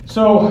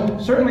So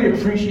certainly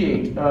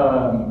appreciate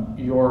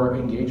your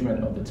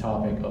engagement of the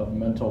topic of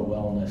mental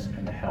wellness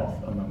and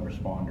health among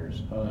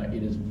responders.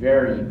 It is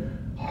very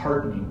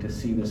heartening to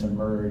see this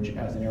emerge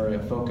as an area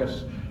of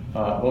focus,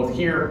 both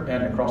here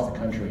and across the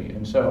country.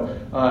 And so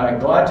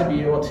glad to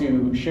be able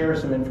to share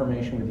some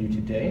information with you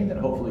today that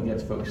hopefully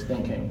gets folks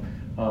thinking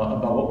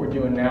about what we're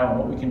doing now and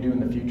what we can do in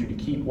the future to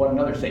keep one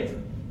another safe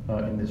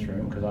in this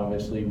room, because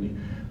obviously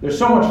there's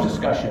so much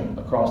discussion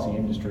across the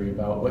industry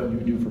about what you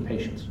do for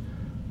patients.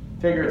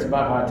 Figure it's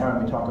about high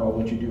time we talk about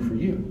what you do for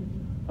you,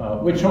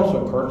 which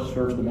also, of course,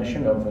 serves the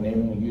mission of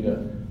enabling you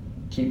to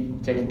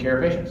keep taking care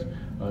of patients.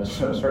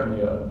 So certainly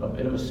a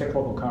bit of a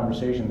cyclical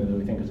conversation that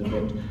we think is a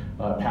bit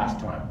past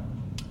time.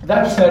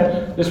 That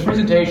said, this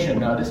presentation,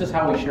 this is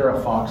how we share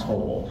a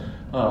foxhole,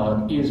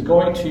 is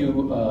going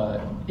to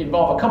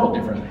involve a couple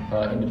different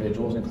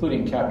individuals,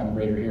 including Captain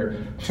Brader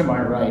here to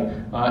my right,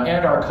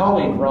 and our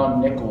colleague Ron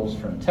Nichols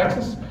from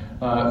Texas,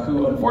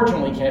 who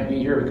unfortunately can't be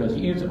here because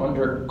he is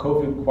under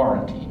COVID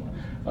quarantine.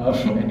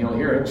 And you'll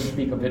hear him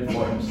speak a bit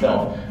for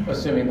himself,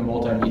 assuming the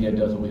multimedia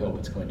does what we hope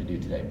it's going to do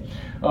today.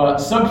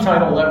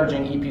 Subtitle,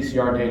 Leveraging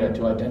ePCR Data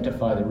to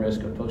Identify the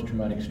Risk of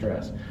Post-Traumatic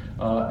Stress.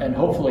 And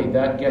hopefully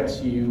that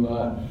gets you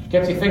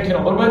thinking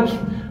a little bit,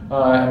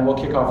 and we'll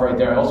kick off right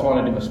there. I also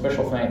want to do a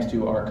special thanks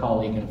to our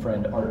colleague and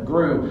friend Art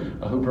Grew,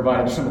 who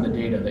provided some of the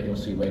data that you'll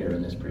see later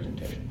in this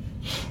presentation.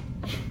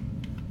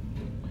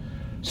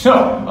 So,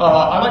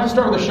 I'd like to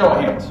start with a show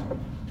of hands.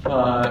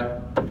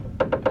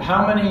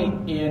 How many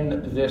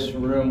in this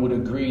room would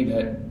agree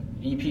that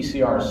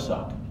ePCRs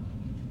suck?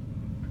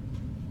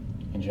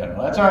 In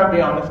general. That's all right,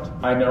 be honest.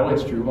 I know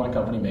it's true. My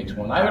company makes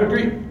one. I would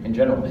agree. In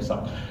general, they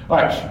suck. All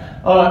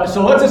right.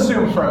 So let's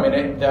assume for a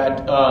minute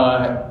that,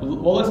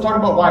 let's talk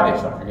about why they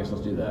suck. I guess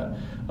let's do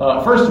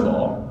that. First of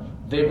all,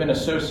 they've been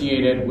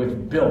associated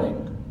with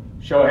billing.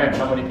 Show of hands,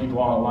 how many people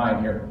on the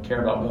line here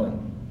care about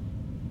billing?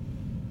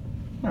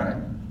 All right.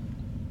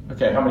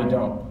 Okay, how many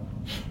don't?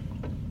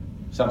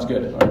 Sounds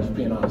good. I'm just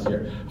being honest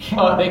here.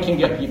 They can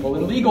get people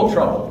in legal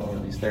trouble, or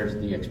at least there's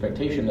the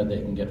expectation that they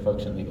can get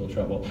folks in legal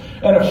trouble.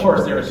 And of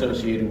course, they're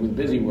associated with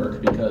busy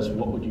work, because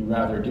what would you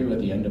rather do at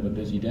the end of a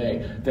busy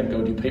day than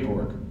go do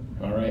paperwork?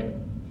 All right?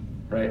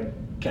 Right?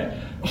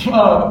 Okay.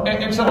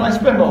 And so I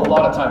spend a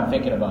lot of time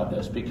thinking about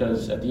this,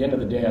 because at the end of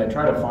the day, I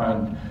try to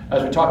find,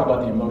 as we talk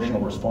about the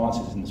emotional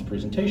responses in this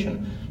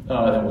presentation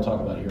that we'll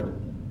talk about here,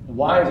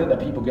 why is it that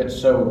people get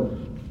so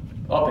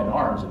up in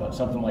arms about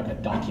something like a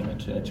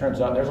document? And it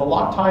turns out there's a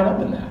lot tied up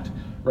in that,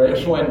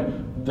 right?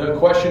 When the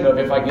question of,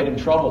 if I get in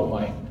trouble,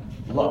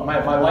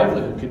 my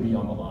livelihood could be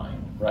on the line,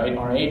 right?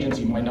 Our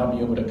agency might not be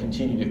able to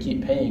continue to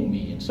keep paying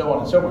me, and so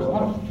on and so forth. There's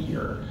a lot of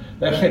fear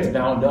that gets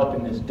bound up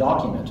in this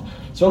document.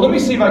 So let me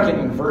see if I can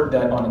invert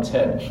that on its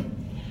head.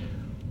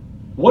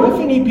 What if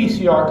an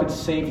ePCR could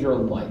save your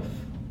life?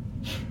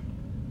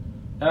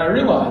 And I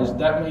realize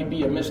that may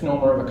be a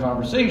misnomer of a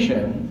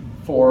conversation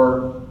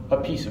for a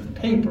piece of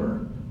paper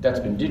that's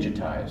been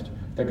digitized,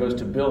 that goes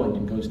to billing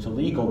and goes to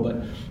legal. But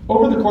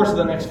over the course of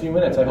the next few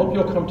minutes, I hope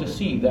you'll come to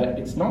see that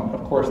it's not,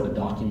 of course, the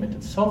document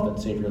itself that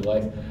saved your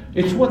life,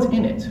 it's what's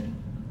in it,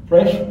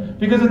 right?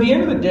 Because at the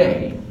end of the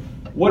day,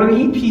 what an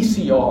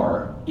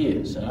ePCR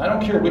is, and I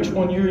don't care which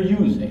one you're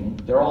using,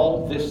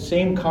 this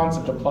same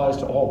concept applies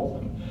to all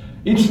of them.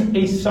 It's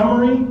a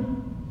summary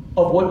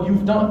of what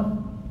you've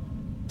done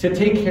to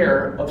take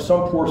care of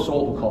some poor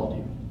soul who called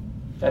you.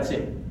 That's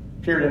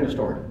it. Period, end of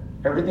story.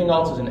 Everything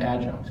else is an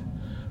adjunct.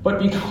 But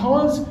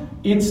because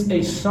it's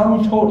a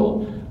sum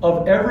total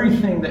of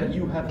everything that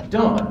you have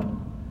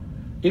done,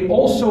 it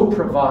also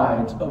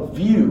provides a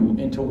view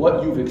into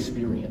what you've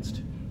experienced.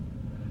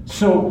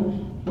 So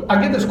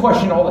I get this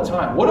question all the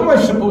time. What am I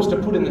supposed to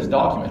put in this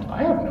document?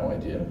 I have no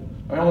idea.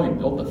 I only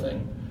built the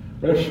thing.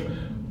 Right?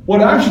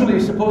 What actually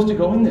is supposed to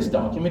go in this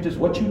document is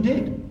what you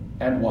did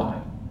and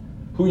why,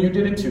 who you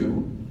did it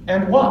to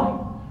and why.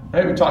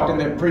 Right? We talked in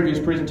the previous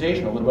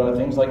presentation a little bit about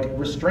things like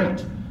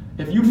restraint.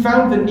 If you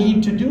found the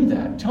need to do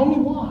that, tell me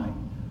why,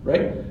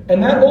 right?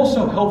 And that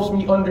also helps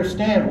me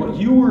understand what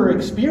you were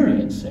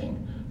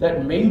experiencing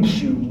that made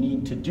you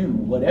need to do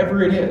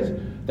whatever it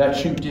is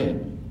that you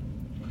did.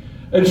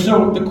 And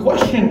so the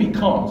question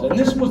becomes, and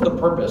this was the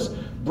purpose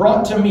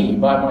brought to me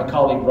by my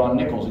colleague Ron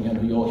Nichols, again,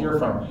 who you'll hear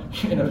from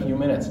in a few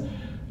minutes,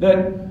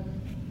 that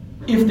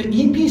if the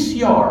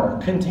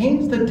ePCR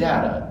contains the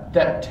data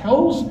that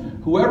tells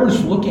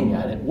whoever's looking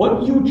at it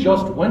what you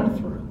just went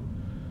through,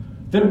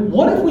 then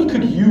what if we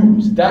could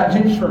use that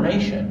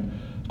information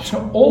to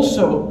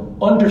also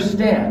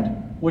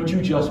understand what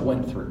you just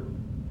went through,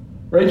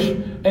 right?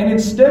 And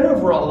instead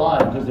of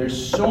relying, because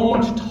there's so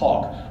much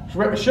talk,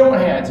 show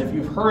of hands if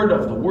you've heard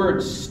of the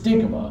word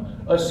stigma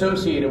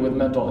associated with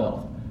mental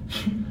health,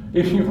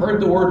 if you've heard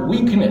the word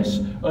weakness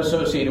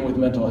associated with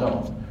mental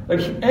health, like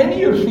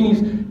any of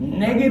these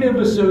negative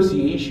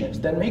associations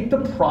that make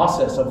the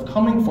process of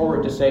coming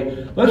forward to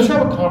say, let's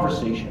have a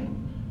conversation,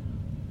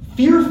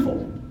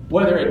 fearful.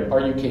 Whether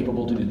are you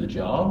capable to do the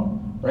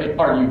job, right?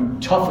 Are you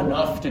tough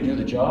enough to do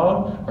the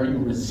job? Are you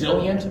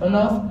resilient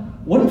enough?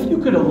 What if you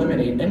could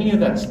eliminate any of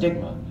that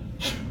stigma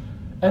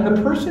And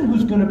the person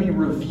who's going to be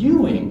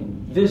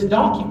reviewing this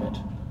document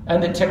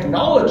and the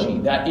technology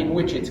that in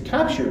which it's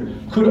captured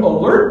could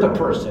alert the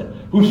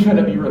person who's going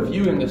to be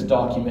reviewing this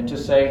document to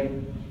say,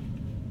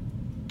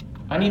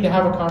 I need to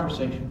have a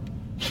conversation.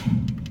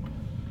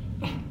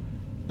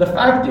 The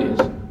fact is,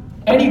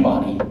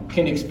 anybody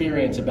can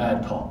experience a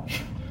bad call.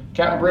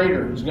 Captain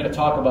Brader is going to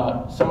talk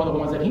about some of the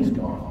ones that he's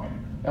gone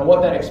on and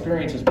what that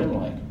experience has been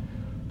like.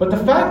 But the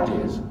fact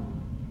is,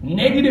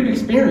 negative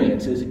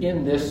experiences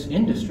in this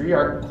industry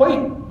are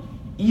quite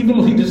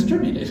evenly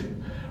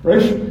distributed,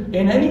 right?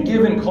 In any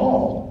given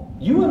call,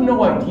 you have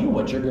no idea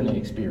what you're going to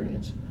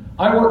experience.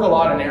 I work a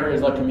lot in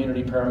areas like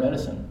community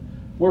paramedicine,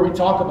 where we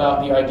talk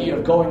about the idea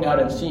of going out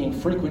and seeing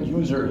frequent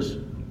users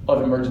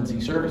of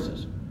emergency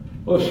services.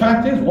 Well, the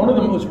fact is, one of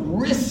the most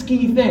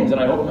risky things, and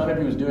I hope none of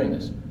you is doing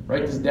this,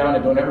 write this down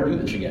and don't ever do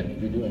this again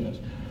if you're doing this.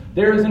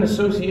 There is an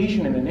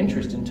association and an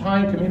interest in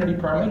tying community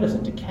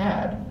paramedicine to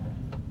CAD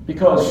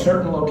because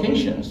certain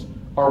locations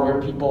are where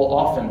people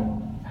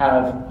often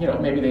have,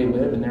 maybe they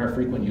live and they're a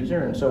frequent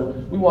user, and so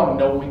we want to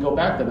know when we go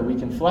back there that we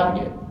can flag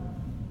it.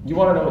 You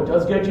want to know what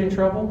does get you in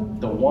trouble?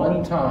 The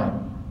one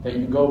time that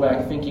you go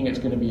back thinking it's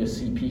going to be a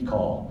CP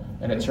call,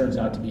 and it turns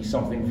out to be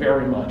something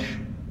very much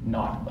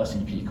not a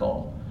CP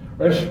call.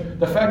 Right?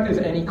 The fact is,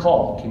 any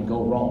call can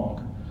go wrong.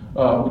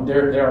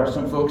 There are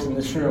some folks in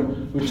this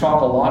room who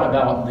talk a lot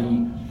about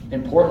the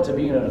importance of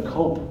being able to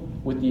cope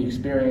with the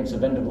experience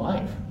of end of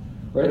life.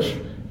 Right?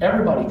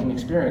 Everybody can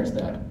experience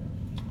that.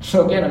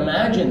 So again,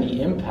 imagine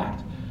the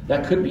impact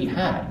that could be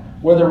had,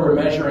 whether we're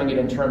measuring it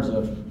in terms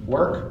of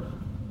work,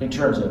 in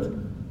terms of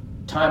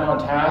time on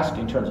task,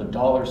 in terms of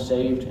dollars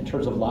saved, in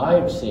terms of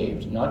lives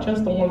saved, not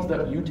just the ones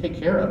that you take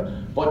care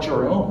of, but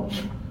your own,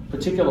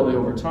 particularly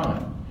over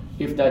time.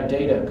 If that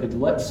data could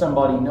let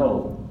somebody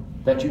know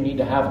that you need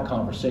to have a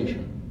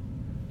conversation.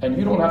 And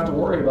you don't have to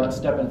worry about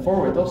stepping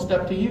forward. They'll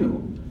step to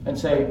you and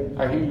say,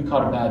 I hear you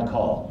caught a bad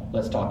call.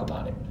 Let's talk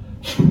about it.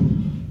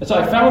 And so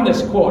I found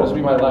this quote, this will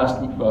be my last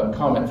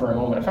comment for a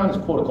moment. I found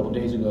this quote a couple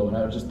days ago, and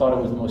I just thought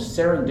it was the most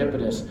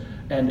serendipitous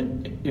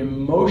and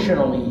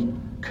emotionally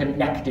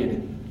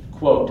connected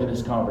quote to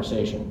this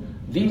conversation.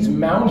 These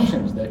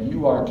mountains that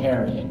you are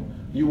carrying,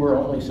 you were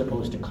only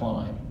supposed to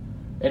climb.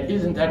 And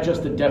isn't that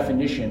just the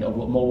definition of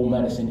what mobile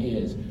medicine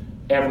is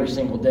every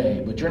single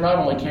day? But you're not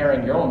only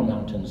carrying your own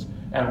mountains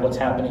and what's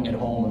happening at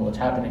home and what's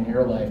happening in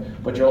your life,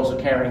 but you're also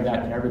carrying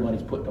that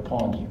everybody's putting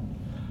upon you.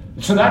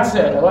 So that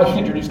said, I'd like to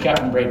introduce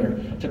Captain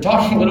Brader to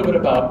talk a little bit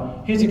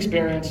about his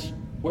experience,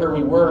 where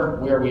we were,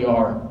 where we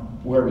are,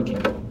 where we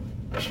can go.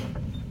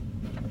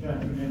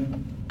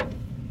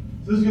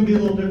 So this is going to be a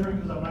little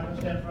different because I'm not going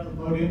to stand in front of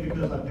the podium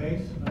because I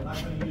pace, and I'm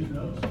not going to use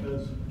notes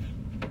because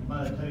I'm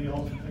going to tell you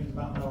all some things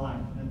about my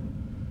life. And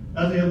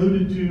as I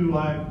alluded to,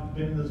 I've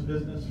been in this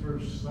business for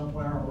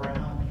somewhere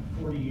around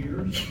 40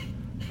 years.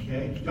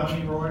 Okay,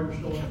 Johnny and Roy were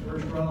still in the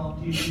first run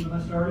on TV when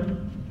I started.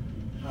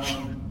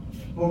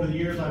 Over the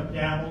years, I've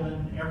dabbled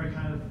in every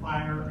kind of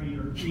fire or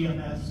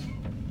EMS,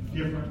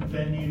 different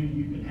venue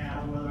you can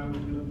have, whether I was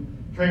doing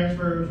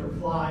transfers or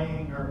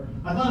flying, or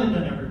I thought I'd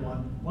done every one.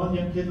 One of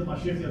the young kids at my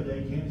shift the other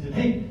day came and said,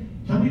 hey,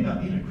 tell me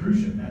about being a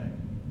cruise ship medic.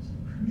 I said,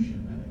 cruise ship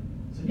medic?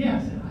 I said, yeah. I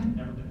said, I've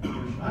never been a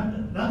cruise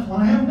ship. That's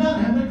one I haven't done.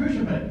 I haven't been a cruise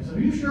ship medic. He said, are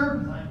you sure? I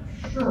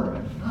said, I'm sure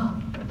I'm not.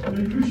 I've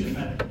been a cruise ship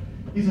medic.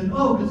 He said,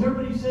 oh, because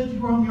everybody said you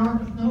were on the Ark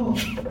with Noah.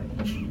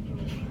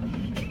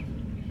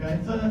 Okay,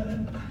 so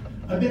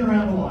I've been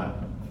around a while,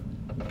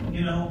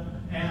 and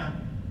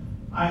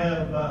I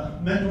have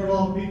mentored a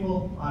lot of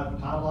people. I've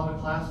taught a lot of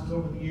classes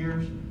over the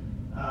years.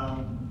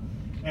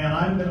 And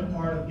I've been a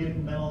part of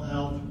getting mental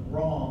health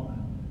wrong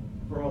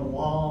for a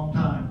long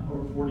time,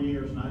 over 40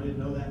 years, and I didn't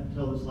know that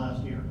until this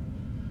last year.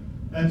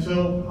 And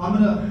so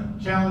I'm going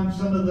to challenge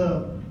some of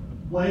the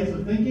ways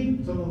of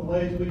thinking, some of the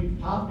ways we've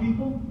taught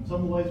people,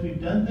 some of the ways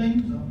we've done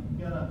things. I'm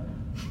going to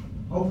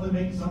hopefully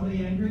make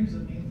somebody angry, because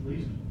it means at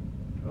least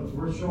it's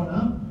worth showing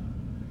up.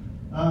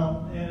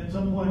 And at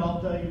some point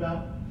I'll tell you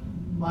about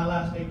my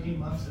last 18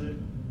 months that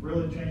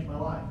really changed my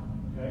life.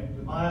 Okay,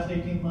 my last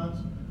 18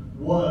 months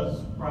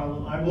was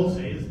probably, I will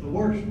say, is the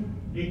worst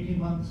 18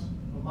 months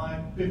of my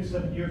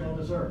 57 years on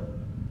this earth.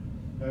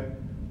 Okay?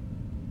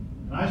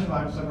 And I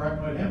survived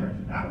subarachnoid hemorrhage,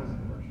 and that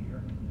wasn't the worst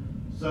year.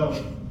 So,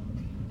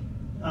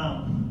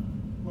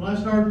 when I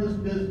started this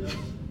business,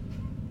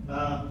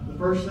 the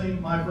first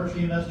thing my first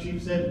EMS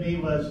chief said to me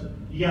was,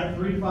 you got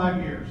 3 to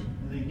 5 years,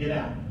 and then get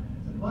out. I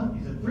said, what?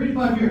 He said, 3 to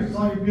 5 years, that's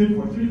all you're good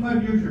for. 3 to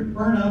 5 years, you're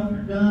burned up,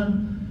 you're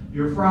done,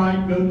 you're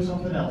fried, go do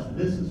something else.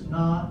 This is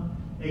not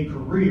a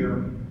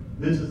career.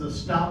 This is a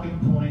stopping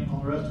point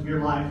on the rest of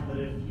your life, that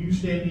if you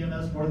stay in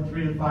EMS more than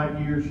 3 to 5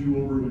 years, you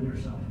will ruin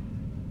yourself.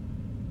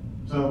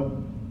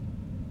 So,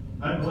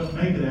 I don't know what to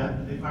make of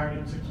that. They fired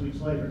him 6 weeks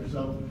later,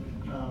 so,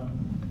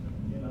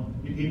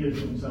 he did it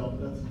to himself.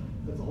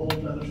 That's a whole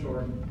other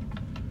story.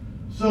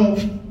 So,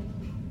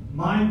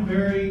 my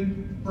very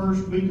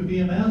first week of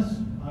EMS,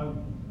 I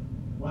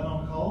went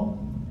on a call,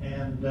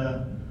 and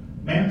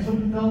man,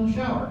 somebody fell in the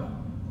shower.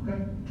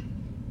 Okay,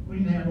 we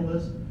can handle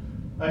this.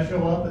 I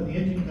show up at the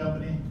engine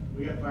company.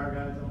 We got fire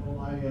guys, I don't know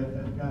why,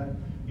 that guy,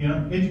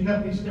 engine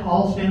companies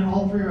all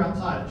three are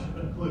outside. It should have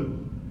been a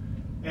clue.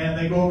 And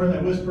they go over and they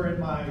whisper in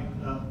my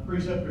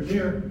preceptor's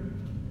ear,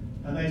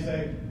 and they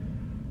say,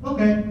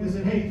 okay, they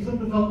said, hey,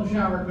 something fell in the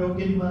shower, go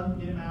get him up,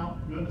 get him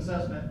out, do an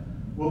assessment,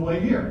 we'll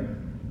wait here.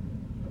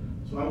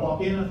 So I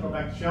walk in, I throw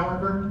back the shower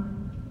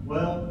curtain.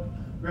 Well,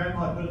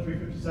 Grandma had put a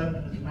 357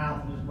 in his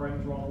mouth and his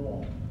brains were on the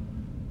wall.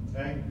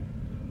 Okay?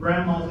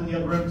 Grandma's in the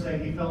other room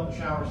saying he fell in the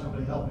shower,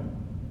 somebody help him.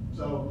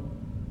 So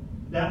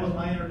that was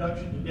my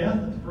introduction to death.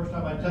 That's the first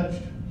time I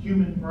touched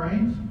human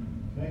brains.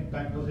 Okay?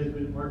 Back in those days we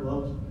didn't wear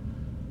gloves.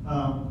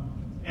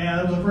 And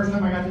that was the first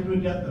time I got to do a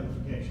death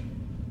notification.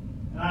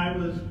 And I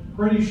was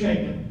pretty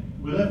shaken.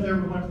 We left there,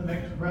 we went to the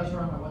Mexican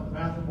restaurant, I went to the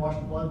bathroom, washed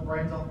the blood and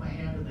brains off my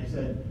hand, and they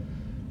said,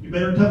 you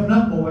better toughen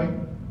up, boy,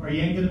 or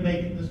you ain't gonna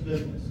make it in this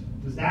business.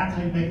 Because that's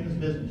how you make it in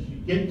this business. You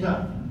get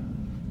tough.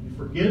 You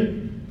forget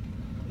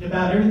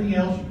about everything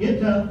else, you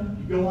get tough,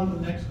 you go on to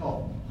the next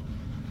call.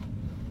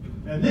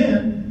 And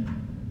then,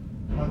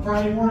 on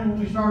Friday morning when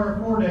we start our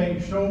 4-day, you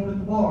show up at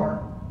the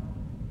bar,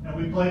 and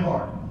we play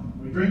hard.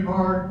 We drink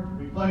hard,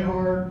 we play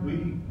hard,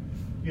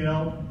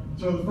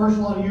 so the first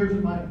lot of years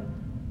of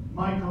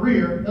my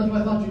career, that's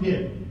what I thought you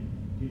did.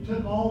 You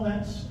took all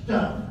that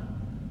stuff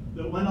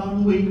that went on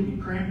in the week, and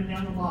you crammed it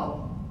down the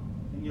bottle,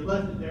 and you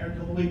left it there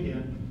until the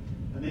weekend,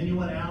 and then you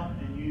went out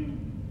and you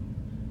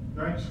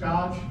drank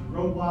scotch, you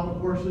rode wild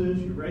horses,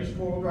 you raced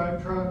 4-wheel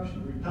drive trucks,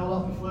 you rappelled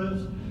off the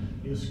cliffs,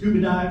 you scuba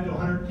dived to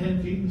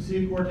 110 feet in the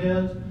Sea of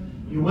Cortez,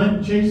 you went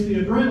and chased the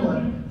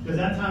adrenaline, because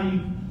that's how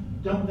you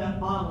dump that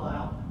bottle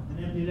out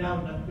and empty it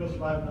out enough to go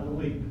survive another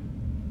week.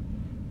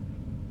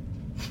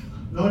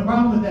 The only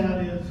problem with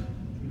that is,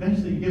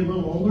 eventually you get a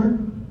little older,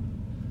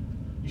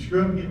 you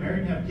screw up and get married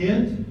and have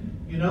kids,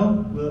 the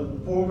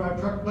 4-wheel drive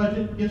truck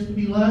budget gets to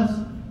be less,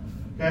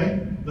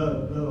 okay?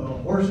 The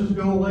horses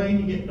go away and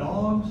you get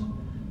dogs.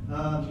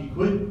 You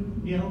quit,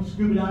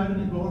 scuba diving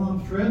and going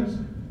on trips.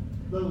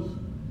 The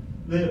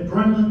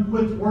adrenaline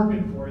quits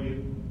working for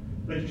you,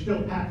 but you're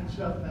still packing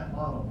stuff in that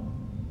bottle.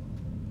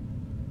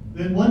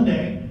 Then one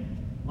day,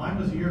 mine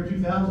was the year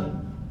 2000,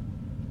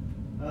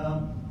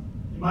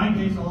 in my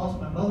case, I lost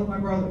my mother and my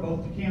brother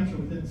both to cancer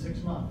within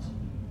 6 months.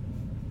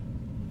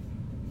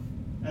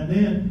 And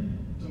then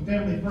some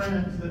family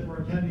friends that were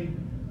attending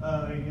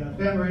a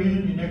family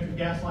reunion next to the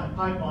gas line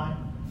pipeline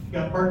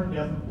got burned to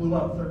death and blew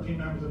up 13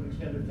 members of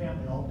extended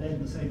family all dead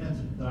in the same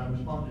incident that I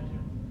responded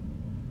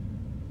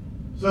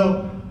to.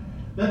 So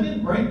that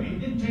didn't break me. It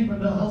didn't change my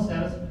mental health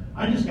status.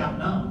 I just got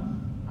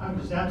numb. I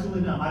was just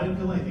absolutely numb. I didn't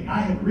feel anything.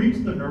 I had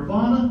reached the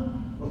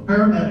nirvana of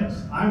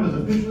paramedics. I was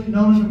officially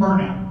known as a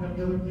burnout.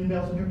 Anybody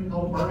else in here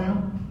called a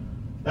burnout?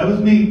 That was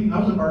me. I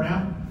was a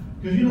burnout.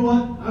 Because you know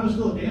what? I was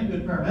still a damn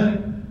good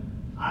paramedic.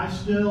 I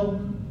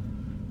still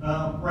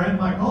ran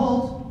my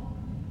calls.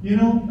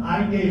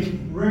 I gave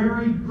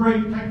very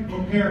great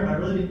technical care, but I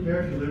really didn't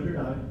care if you lived or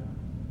died.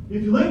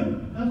 If you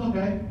lived, that's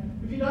okay.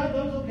 If you died,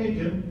 that was okay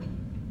too.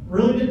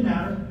 Really didn't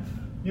matter.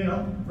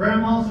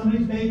 Grandma,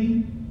 somebody's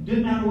baby,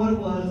 didn't matter what it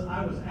was.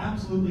 I was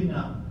absolutely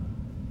numb.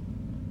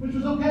 Which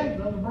was okay,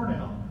 because I was a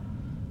burnout.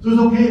 So it was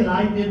okay that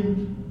I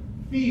didn't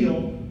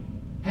feel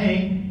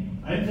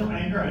pain. I didn't feel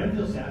anger. I didn't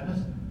feel sadness.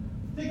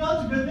 I think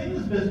that's a good thing in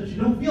this business.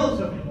 You don't feel it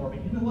so anymore.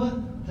 But you know what?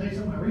 I'll tell you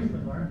something I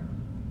recently learned.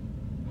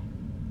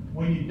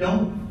 When you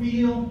don't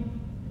feel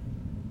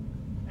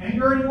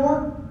anger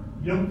anymore,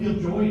 you don't feel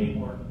joy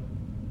anymore.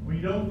 When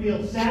you don't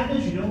feel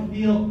sadness, you don't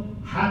feel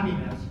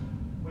happiness.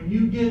 When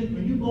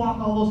you block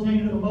all those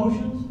negative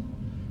emotions,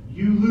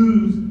 you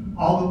lose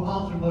all the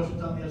positive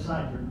emotions on the other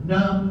side. You're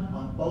numb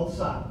on both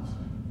sides.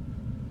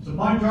 So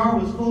my jar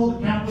was full,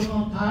 the cap was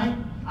on tight,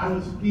 I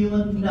was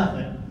feeling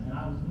nothing, and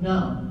I was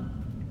numb.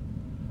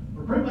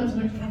 For pretty much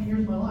the next 20 years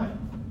of my life.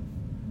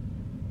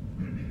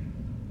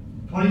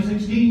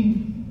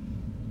 2016,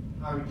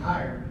 I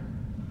retired.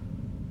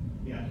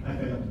 Yeah, I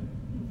failed.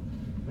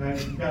 I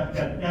got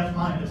F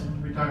minus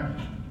in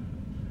retirement.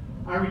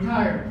 I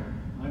retired.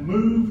 I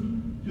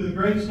moved to the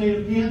great state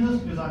of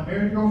Kansas because I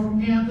married a girl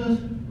from Kansas,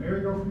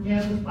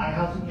 buy a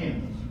house in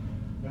Kansas.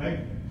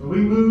 Okay? So we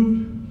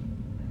moved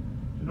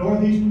to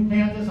northeastern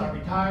Kansas. I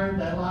retired.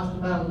 That lasted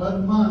about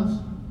 11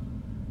 months.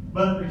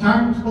 But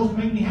retirement was supposed to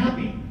make me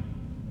happy,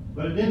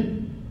 but it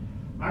didn't.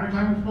 My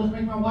retirement was supposed to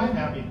make my wife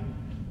happy,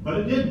 but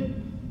it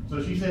didn't.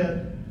 So she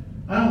said,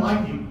 I don't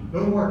like you.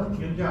 Go to work.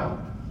 Get a job.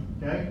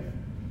 Okay?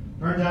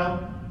 Turns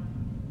out,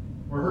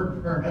 we're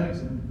hurting for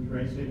paramedics in the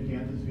great state of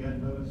Kansas, if you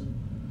hadn't noticed.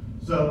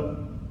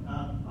 So,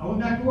 I went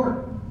back to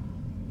work.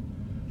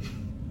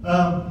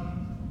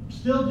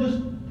 Still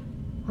just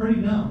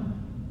pretty numb.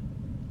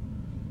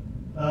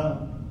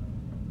 Well,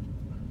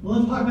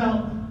 let's talk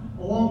about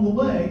along the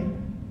way,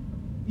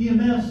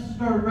 EMS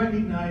started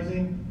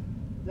recognizing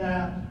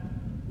that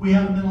we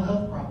have a mental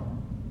health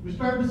problem. We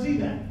started to see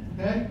that,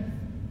 okay?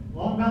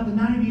 Along about the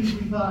 90s,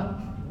 we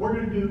thought, we're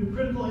going to do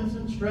critical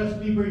incident stress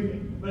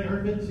debriefing. Anybody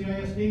heard of it,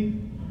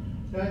 CISD?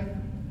 Okay?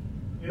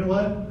 You know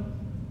what?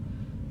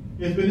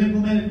 It's been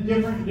implemented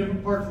different in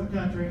different parts of the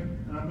country,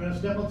 and I'm going to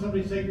step on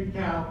somebody's sacred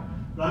cow,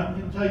 but I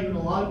can tell you in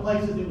a lot of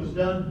places it was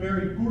done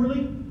very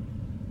poorly,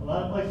 A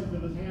lot of places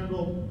it was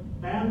handled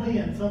badly,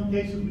 and in some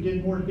cases we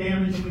did more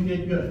damage than we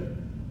did good.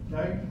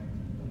 Okay?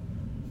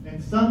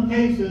 In some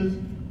cases,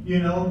 we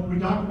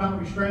talked about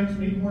restraints,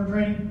 we need more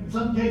training. In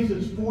some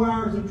cases, 4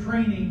 hours of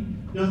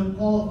training doesn't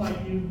qualify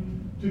you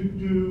to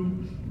do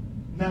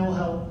mental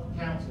health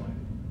counseling.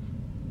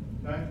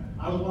 Okay?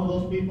 I was one of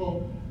those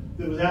people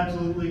that was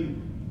absolutely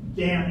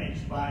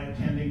damaged by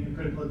attending the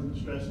critical incident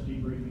stress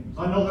debriefing.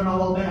 So I know they're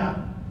not all bad.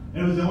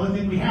 And it was the only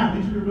thing we had. At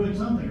least we were doing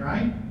something,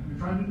 right? We were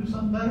trying to do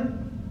something better.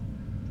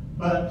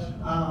 But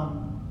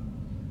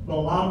a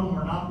lot of them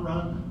are not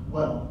run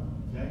well.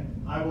 Okay?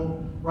 I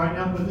will right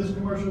now put this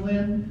commercial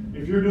in.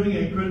 If you're doing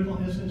a critical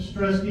incident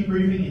stress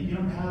debriefing and you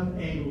don't have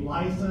a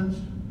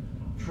licensed,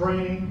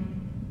 trained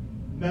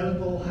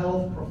medical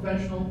health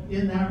professional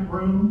in that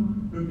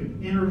room who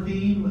can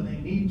intervene when they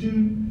need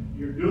to,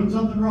 you're doing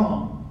something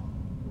wrong.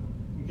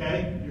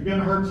 Okay? You're going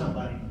to hurt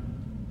somebody.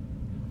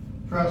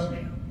 Trust me.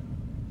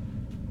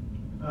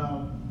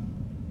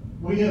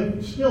 We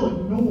have still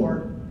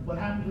ignored what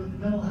happened with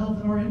mental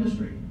health in our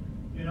industry.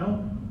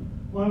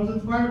 When I was at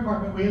the fire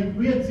department,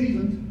 we had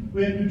seasons.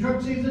 We had new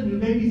truck season, new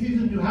baby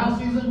season, new house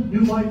season,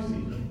 new wife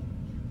season.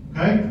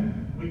 Okay?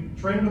 We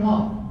traded them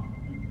off.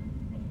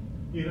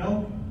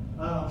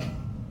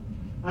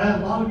 I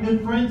have a lot of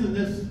good friends in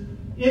this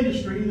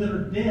industry that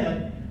are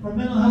dead from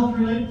mental health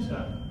related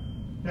stuff.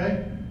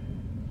 Okay?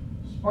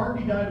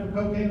 Sparky died of a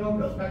cocaine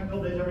overdose. Back in the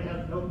old days, everybody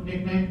had a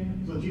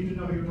nickname so that you could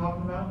know who you were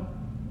talking about.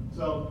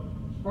 So,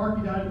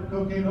 Sparky died of a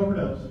cocaine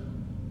overdose.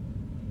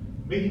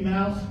 Mickey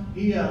Mouse,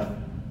 he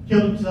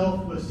killed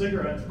himself with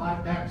cigarettes,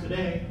 5 packs a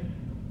day.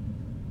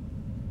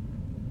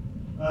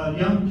 A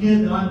young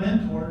kid that I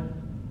mentored,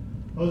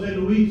 Jose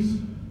Luis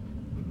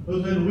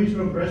drove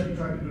a rescue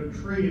truck into a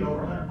tree at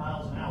over 100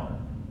 miles an hour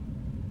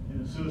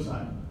in a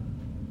suicide.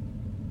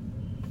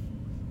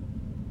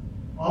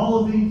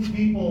 All of these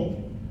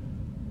people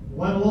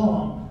went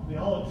along. They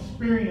all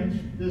experienced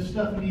this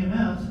stuff in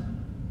EMS,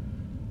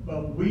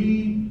 but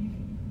we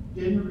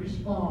didn't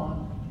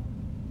respond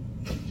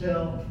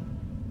until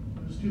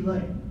it was too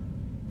late.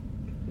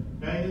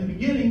 Okay? In the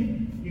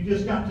beginning, you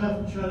just got tough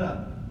and shut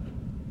up.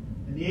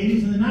 In the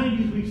 80s and the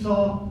 90s, we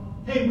saw,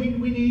 hey,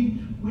 we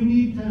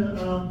need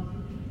to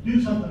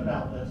do something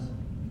about this.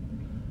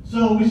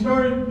 So we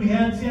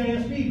had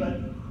CISD, but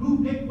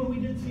who picked when we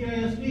did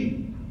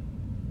CISD?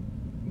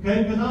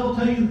 Okay, because I will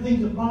tell you the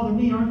things that bother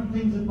me aren't the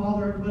things that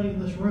bother everybody in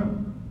this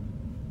room.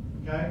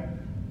 Okay?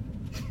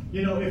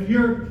 If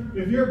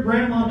your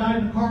grandma died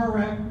in a car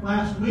wreck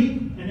last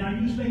week, and now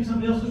you just make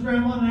somebody else's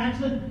grandma in an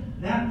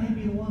accident, that may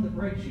be the one that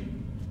breaks you.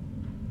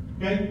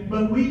 Okay?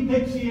 But we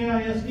pick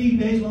CISD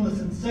based on the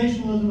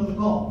sensationalism of the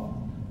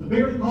call. The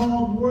bigger the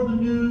call, the more the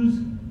news,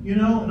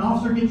 an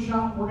officer gets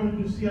shot, we're going to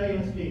do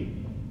CISD.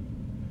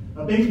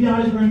 A baby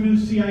dies, we're going to do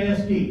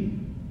CISD.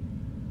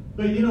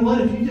 But you know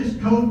what? If you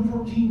just code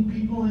 14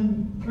 people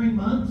in 3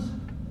 months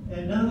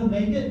and none of them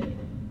make it,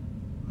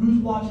 who's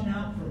watching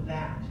out for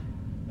that?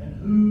 And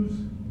who's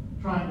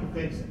trying to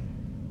fix it?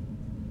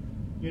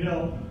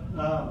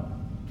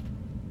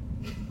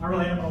 I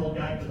really am an old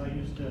guy because I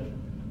used to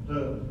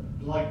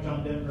like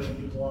John Denver when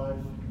he was alive.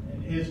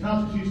 And his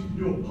concerts used to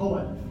do a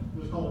poem.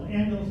 It was called An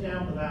Ambulance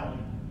Down the Valley.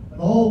 And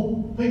the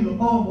whole thing of the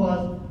poem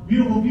was,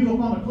 beautiful view up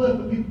on a cliff,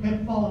 but people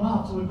kept falling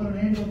off, so we put an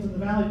ambulance in the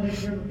valley to take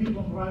care of the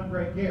people and provide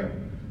great care.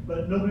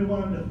 But nobody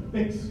wanted to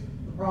fix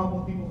the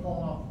problem of people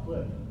falling off the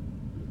cliff.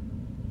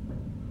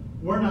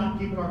 We're not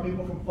keeping our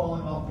people from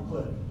falling off the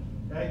cliff.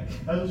 Okay?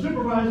 As a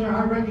supervisor,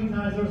 I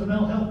recognized there was a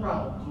mental health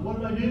problem. So what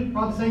did I do?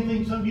 Probably the same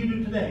thing some of you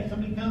do today.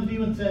 Somebody comes to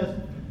you and says,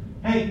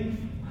 hey,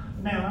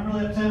 man, I'm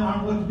really upset, I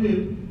don't know what to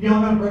do.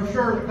 I've got a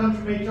brochure that comes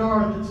from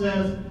HR that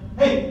says,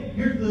 hey,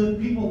 here's the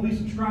people we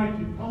subscribe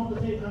to. Call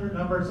this 800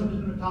 number,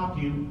 somebody's going to talk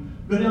to you.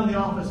 Go down to the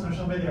office and there's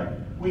somebody there.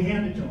 We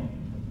hand it to them.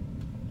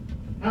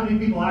 How many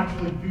people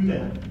actually do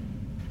that?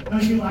 How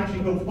many people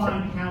actually go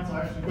find a counselor,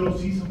 actually go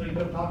see somebody,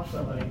 go talk to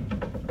somebody?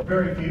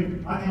 Very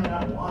few. I hand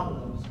out a lot of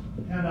those.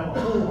 I hand out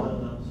a whole lot of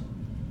those.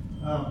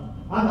 I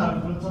thought I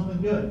was doing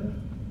something good.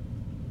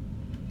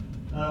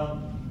 What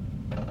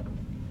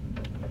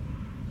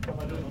am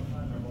I doing on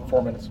time there,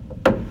 4 minutes.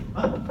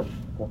 Huh?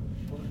 4.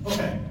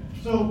 Okay.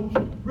 So,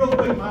 real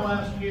quick, my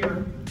last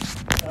year,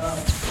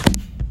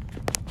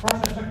 first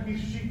I took a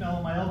piece of sheet metal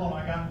on my elbow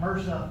and I got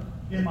MRSA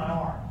in my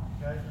arm.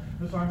 Okay?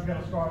 This arm's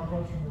got a scar that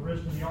runs from the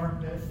wrist to the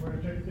armpit where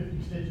it took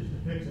 50 stitches to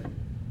fix it.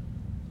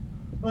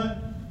 But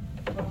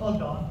I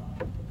plugged on.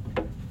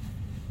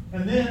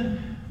 And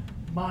then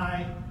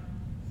my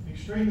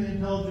extremely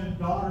intelligent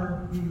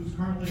daughter, who's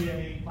currently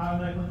a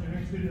biomedical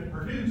engineering student at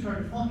Purdue,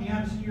 started flunking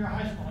out of senior year of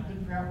high school. I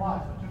couldn't figure out why,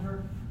 so I took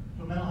her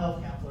to a mental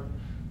health counselor.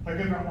 I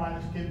couldn't figure out why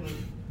this kid was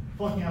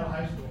flunking out of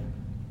high school.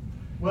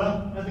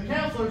 Well, as a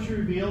counselor, she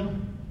revealed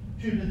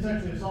she had been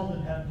sexually assaulted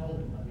and hadn't told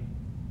anybody.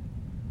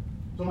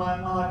 So my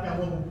life got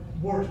a little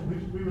worse.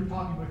 We were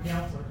talking to a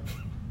counselor.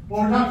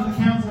 While we're talking to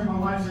the counselor, my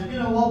wife said,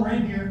 while we're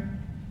in here,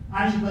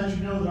 I should let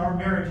you know that our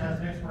marriage has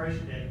an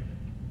expiration date.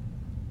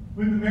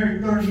 We've been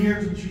married 30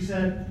 years, and she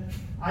said,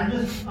 I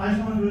just don't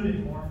want to do it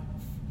anymore.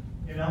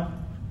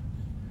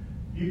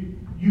 You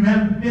You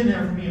haven't been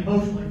there for me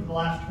emotionally for the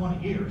last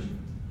 20 years.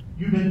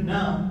 You've been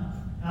numb,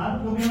 and I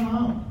would go be on my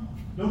own.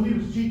 Nobody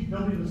was cheating,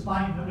 nobody was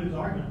fighting, nobody was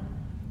arguing.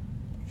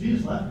 She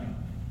just left me.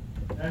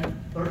 Okay?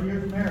 30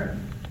 years of marriage.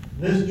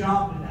 This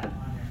job did that in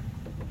my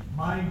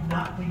marriage. My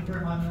not taking care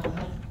of my mental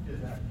health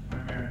did that in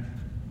my marriage.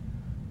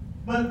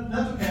 But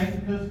that's okay,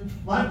 because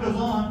life goes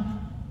on.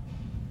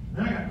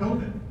 Then I got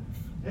COVID.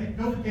 Okay?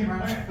 COVID came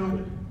around, I got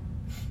COVID.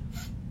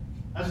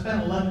 I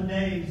spent 11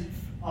 days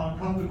on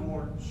a COVID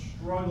ward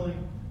struggling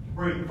to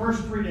breathe. The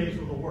first 3 days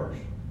were the worst.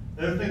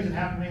 There were things that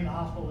happened to me in the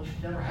hospital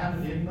that never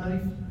happened to anybody.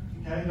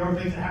 Okay? There were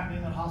things that happened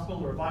in the hospital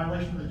that were a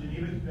violation of the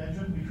Geneva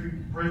Convention. We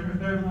treat prisoners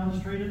better than I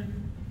was treated.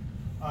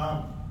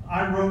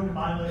 I wrote to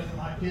my letter for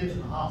my kids in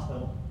the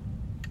hospital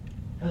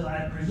because I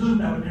had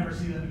presumed I would never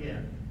see them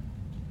again.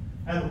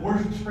 I had the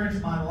worst experience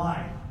of my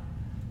life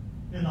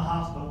in the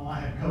hospital when I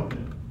had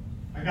COVID.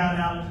 I got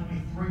out, it took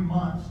me 3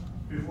 months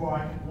before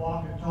I could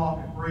walk and talk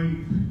and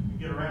breathe and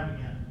get around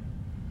again.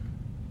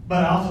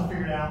 But I also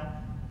figured out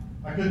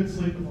I couldn't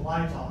sleep with the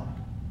lights on.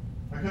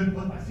 I couldn't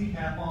put my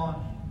CPAP on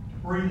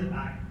to breathe at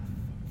night.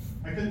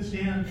 I couldn't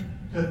stand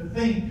to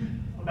think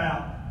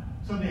about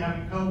somebody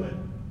having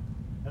COVID.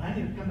 And I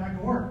needed to come back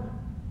to work.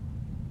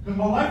 Because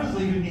my wife was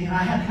leaving me and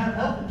I had to have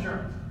health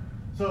insurance.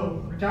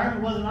 So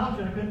retirement wasn't an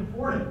option, I couldn't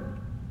afford it.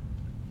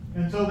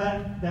 And so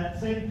that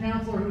same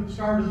counselor who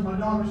started as my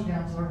daughter's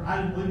counselor,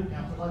 I didn't believe in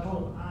counselors, I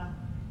told him,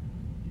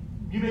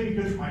 you may be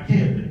good for my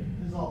kid, but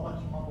this is all a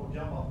bunch of mumbo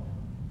jumbo.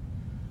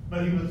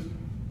 But he was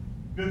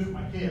good for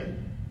my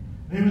kid.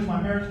 And he was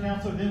my marriage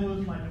counselor, then he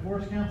was my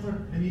divorce counselor,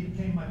 and he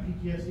became my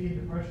PTSD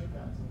and depression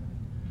counselor.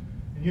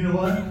 And you know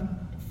what?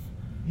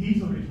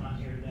 He's the reason I'm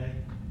here today.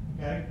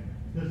 Okay?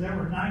 Because there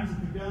were nights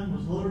that the gun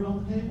was loaded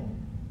on the table.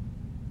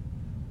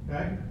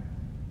 Okay?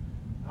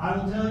 I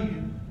will tell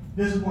you,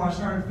 this is where I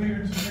started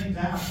figuring some things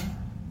out.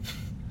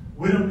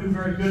 We don't do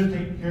very good at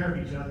taking care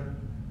of each other.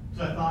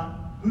 So I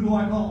thought, who do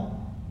I call?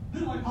 Who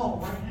do I call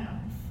right now?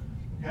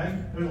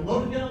 Okay? There's a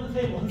loaded gun on the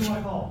table. Who do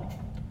I call?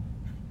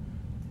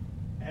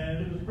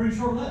 And it was a pretty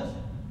short list.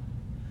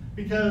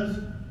 Because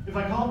if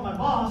I called my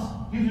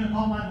boss, he was going to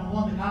call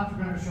 911, the cops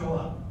were going to show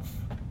up.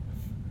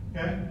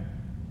 Okay?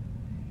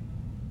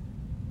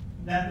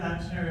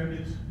 That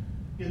scenario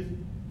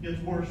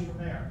gets worse from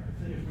there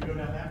if we go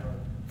down that road.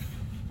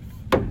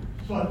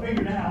 So I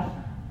figured out,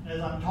 as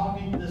I'm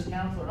talking to this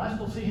counselor, and I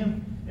still see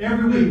him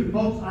every week.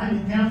 Folks, I'm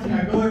in counseling,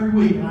 I go every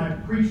week, and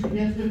I've preached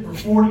against it for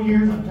 40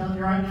 years. I'm telling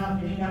you right now,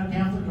 if you ain't got a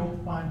counselor, go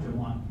find you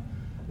one.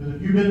 Because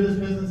if you've been in this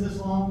business this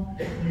long,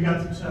 you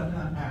got some stuff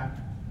to unpack.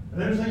 And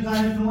there's things I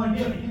had no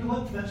idea. But you know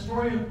what? That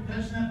story of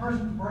touching that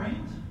person's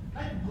brains,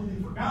 I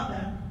completely forgot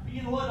that. But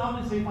you know what?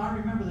 Obviously, if I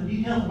remember the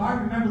details, if I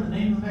remember the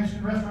name of the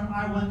Mexican restaurant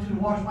I went to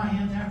wash my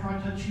hands after I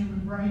touched human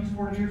brains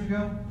 40 years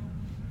ago,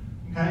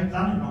 okay? Because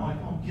I don't even know my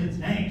own kids'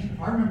 names.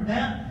 If I remember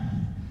that,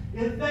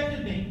 it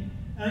affected me.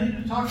 And I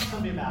needed to talk to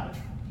somebody about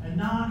it. And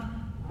not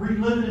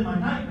relive it in my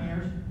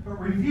nightmares, but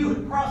review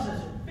it,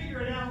 process it,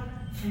 figure it out,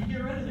 and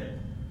get rid of it.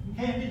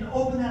 Okay? I need to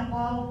open that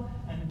bottle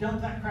and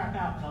dump that crap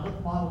out because I let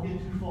the bottle get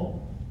too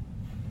full.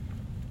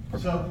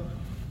 So,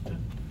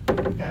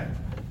 okay.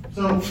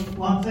 So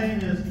what I'm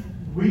saying is,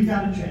 we've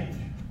got to change.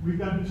 We've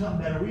got to do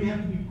something better. We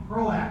have to be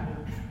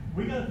proactive.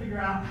 We've got to figure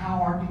out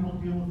how our people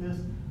deal with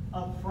this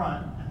up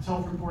front, and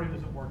self-reporting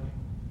isn't working.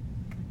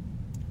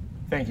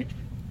 Thank you.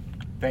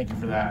 Thank you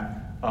for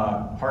that.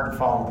 Hard to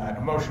follow that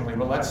emotionally,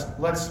 but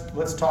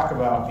let's talk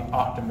about the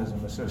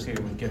optimism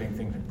associated with getting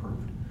things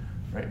improved,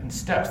 right? And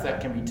steps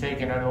that can be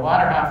taken. And in the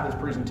latter half of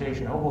this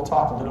presentation, I hope we'll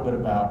talk a little bit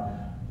about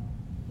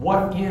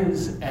what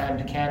is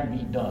and can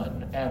be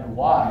done, and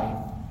why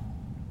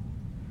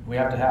we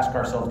have to ask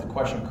ourselves the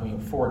question, can we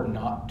afford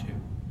not to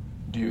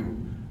do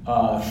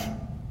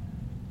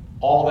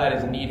all that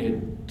is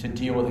needed to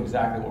deal with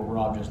exactly what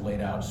Rob just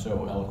laid out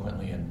so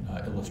eloquently and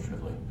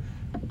illustratively.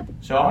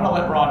 So I'm going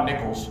to let Ron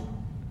Nichols,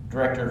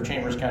 Director of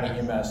Chambers County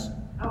EMS,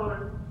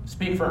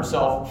 speak for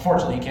himself.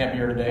 Fortunately, he can't be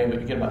here today, but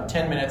you get about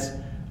 10 minutes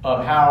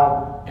of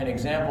how an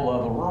example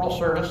of a rural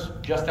service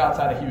just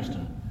outside of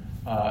Houston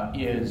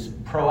is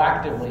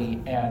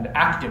proactively and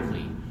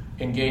actively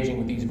engaging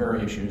with these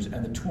very issues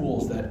and the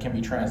tools that can be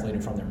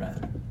translated from their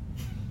method.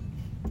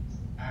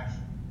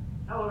 Action.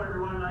 Hello,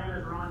 everyone. My name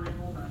is Ron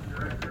Nichols. I'm the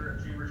Director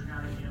of Chambers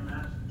County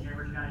EMS in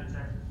Chambers County,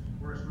 Texas.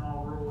 We're a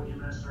small rural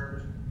EMS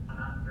service,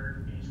 not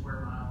 30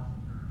 square miles.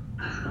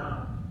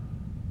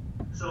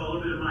 So a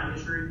little bit of my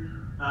history.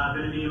 I've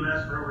been in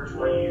EMS for over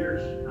 20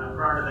 years.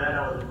 Prior to that,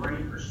 I was a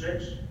Marine for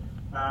 6.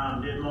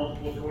 Did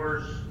multiple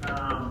tours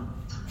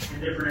in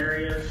different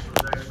areas.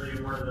 Was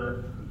actually one of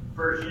the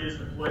first units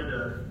deployed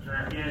to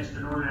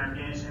Afghanistan, northern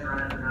Afghanistan,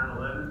 right after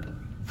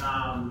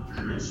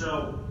 9/11. And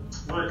so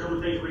one of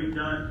the things we've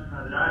done,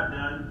 that I've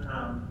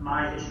done,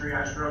 my history,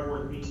 I struggle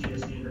with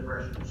PTSD and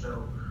depression.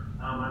 So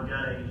I've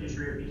got a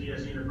history of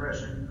PTSD and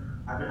depression.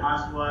 I've been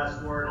hospitalized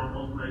for it, on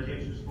multiple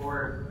medications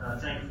for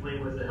it. Thankfully,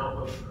 with the help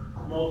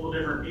of multiple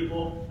different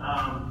people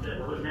that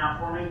were looking out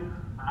for me,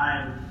 I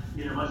am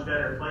in a much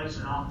better place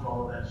and off of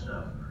all of that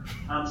stuff.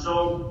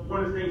 So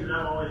one of the things that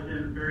I've always been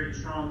a very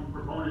strong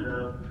proponent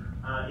of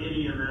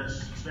in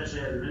EMS,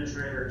 especially as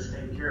administrators,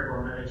 taking care of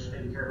our medics,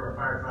 taking care of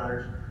our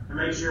firefighters, and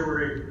make sure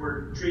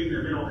we're treating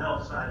the mental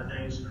health side of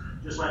things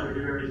just like we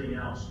do everything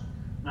else.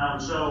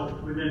 So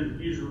we've been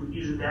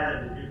using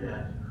data to do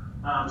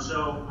that.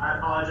 So I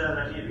apologize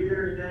I can't be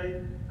there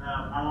today.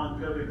 I'm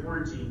on COVID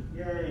quarantine,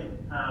 yay,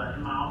 in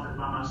my office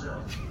by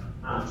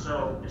myself.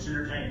 So it's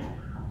entertaining.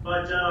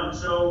 But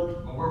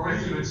Well, we're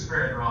with you in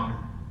spirit, Ron.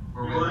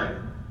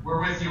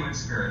 We're with you in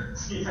spirit.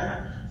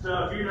 Yeah. So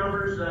a few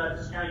numbers,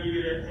 just kind of give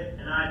you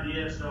an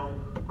idea. So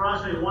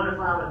approximately 1 in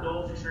 5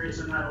 adults experience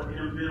some type of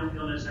mental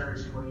illness every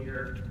single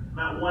year.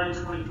 About 1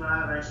 in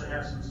 25 actually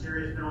have some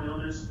serious mental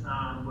illness,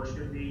 which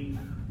could be,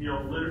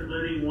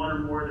 limiting one or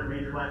more of their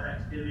major life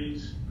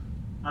activities.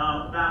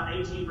 About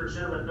 18%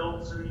 of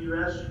adults in the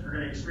U.S. are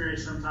going to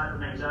experience some type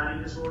of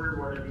anxiety disorder,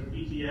 whether it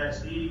be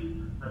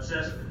PTSD,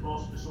 obsessive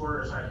compulsive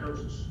disorder, or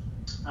psychosis.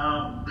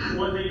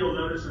 One thing you'll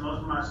notice in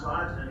most of my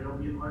slides, and you'll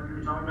be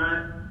talking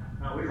about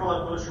it, we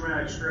call it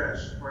post-traumatic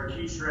stress or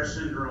acute stress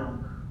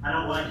syndrome. I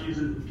don't like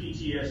using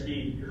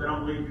PTSD because I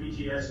don't believe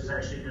PTS is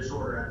actually a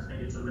disorder. I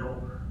think it's a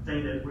mental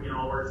thing that we can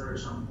all work through at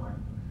some point.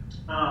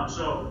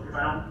 So if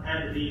I don't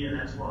add the D in,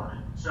 that's why.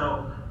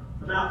 So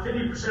about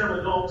 50% of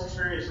adults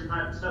experience some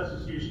type of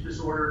substance use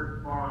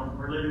disorder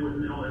or living with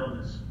mental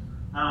illness.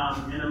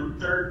 And the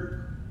third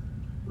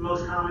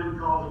most common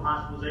cause of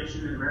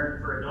hospitalization in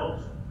America for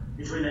adults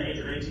between the age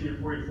of 18 and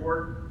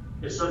 44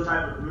 is some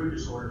type of mood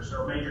disorder,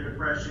 so major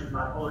depression,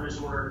 bipolar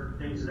disorder,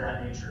 things of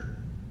that nature.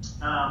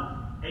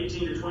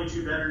 18 to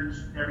 22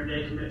 veterans every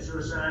day commit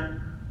suicide.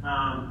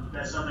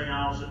 That's something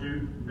I also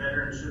do,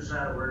 veteran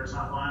suicide awareness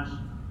hotlines,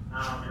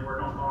 and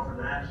work on call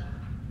for that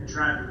and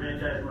try and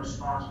prevent that as much as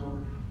possible.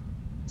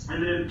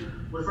 And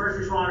then with first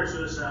responder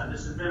suicide,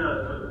 this has been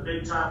a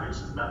big topic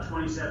since about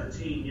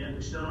 2017, yet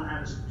we still don't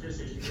have the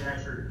statistics to get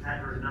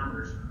accurate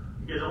numbers,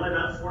 because only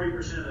about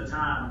 40% of the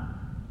time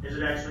is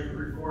it actually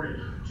reported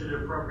to the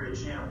appropriate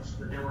channels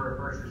that they were a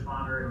first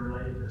responder and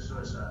related to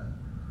suicide.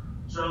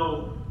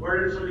 So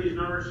where did some of these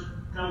numbers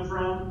come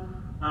from?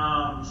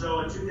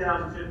 So in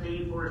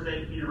 2015, Florida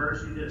State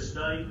University did a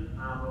study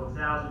of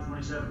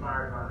 1,027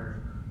 firefighters.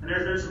 And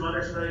there's been some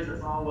other studies that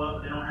follow up,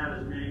 but they don't have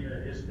as many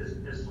as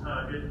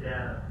good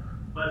data.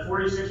 But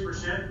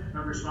 46%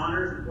 of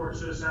responders report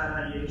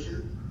suicide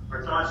ideation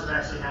or thoughts of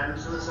actually having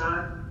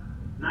suicide.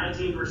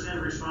 19%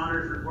 of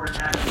responders report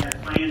having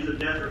had plans of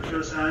death or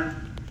suicide.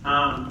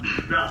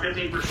 About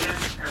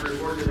 15% have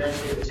reported that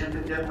they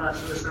attempted death by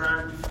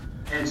suicide,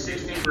 and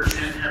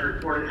 16% have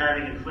reported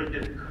having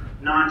inflicted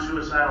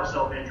non-suicidal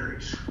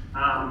self-injuries.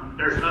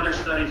 There's other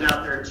studies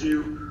out there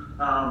too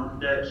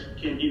that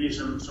can give you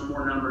some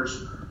more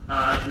numbers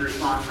in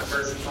response to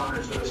first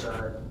responder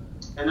suicide.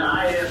 And the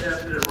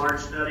IAFF did a large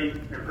study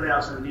and put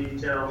out some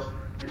details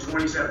in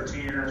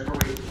 2017, and that's where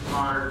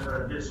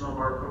we did some of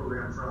our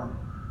program from.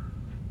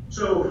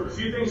 So a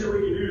few things that we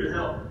can do to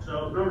help.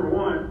 So number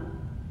one,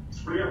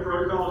 we have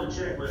protocols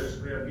and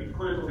checklists. We have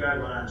clinical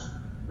guidelines.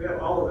 We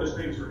have all of those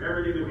things for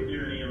everything that we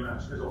do in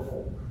EMS as a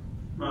whole.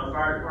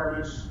 Fire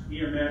departments,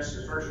 EMS,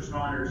 as first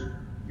responders,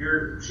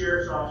 your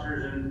sheriff's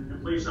officers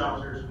and police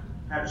officers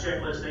have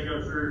checklists they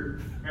go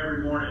through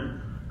every morning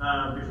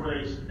before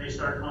they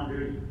start on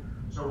duty.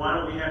 So why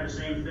don't we have the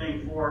same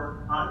thing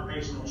for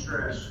occupational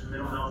stress and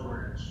mental health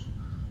awareness?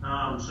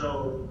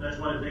 So that's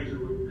one of the things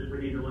that we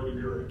need to look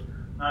into it.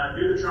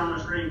 Do the trauma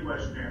screening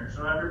questionnaire.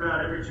 So after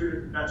about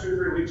 2 or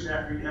 3 weeks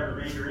after you have a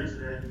major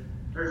incident,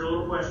 there's a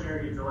little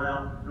questionnaire you fill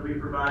out. It'll be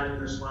provided in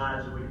the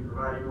slides, and we can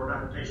provide you more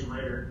documentation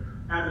later.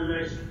 Have the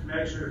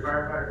make sure the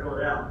firefighter fill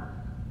it out.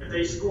 If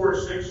they score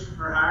 6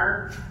 or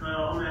higher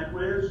on that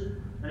quiz,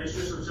 and it's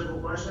just some simple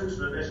questions,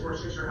 so if they score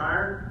 6 or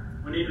higher,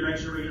 we need to make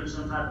sure we give them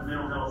some type of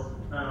mental health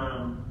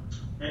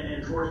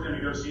and force them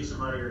to go see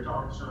somebody or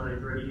talk to somebody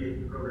for an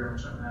EAP program or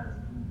something to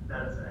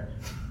that effect.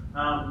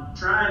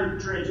 Try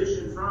and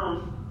transition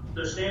from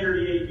the standard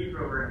EAP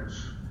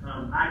programs.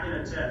 I can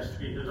attest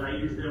because I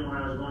used them when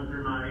I was going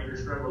through my major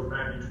struggles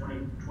back in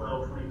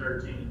 2012,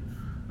 2013.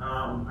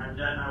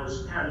 I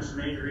was having some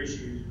major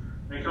issues.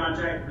 They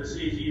contacted the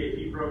city's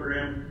EAP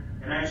program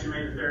and actually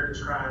made the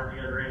therapists cry on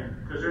the other end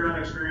because they're not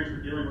experienced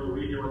with dealing with what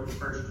we deal with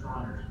first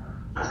responders.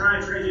 So try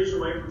and transition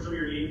away from some of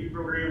your EAP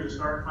programs and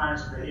start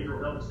finding some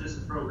behavioral health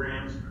assistance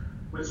programs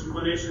with some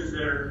clinicians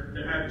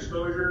that have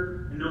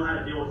exposure and know how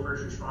to deal with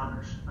first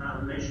responders.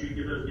 Make sure you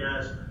give those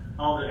guys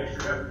all the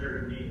extra effort they're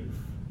going to need.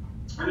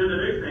 And then the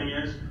big thing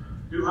is,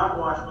 do hot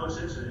wash most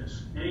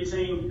incidents.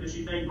 Anything that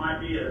you think might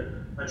be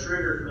a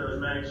trigger for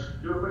those medics,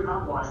 do a quick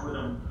hot wash with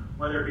them,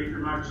 whether it be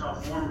through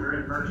Microsoft Forms or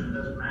in person, it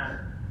doesn't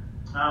matter.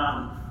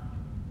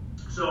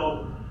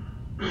 So,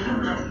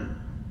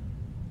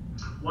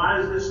 why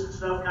does this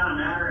stuff kind of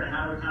matter and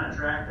how do we kind of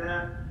track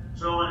that?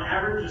 So on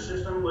average, a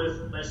system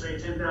with, let's say,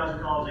 10,000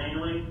 calls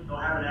annually, they'll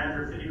have an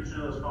average of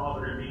 50% of those calls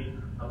are going to be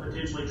a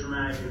potentially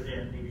traumatic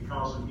event. It can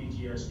cause some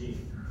PTSD.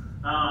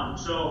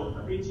 So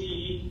a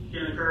PTE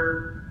can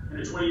occur in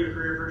a 20-year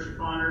career first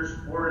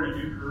responders or in a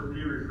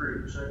new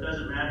recruit. So it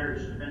doesn't matter. It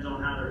just depends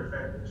on how they're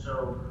affected.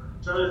 So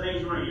some of the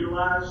things you want to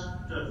utilize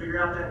to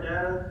figure out that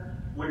data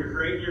when you're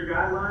creating your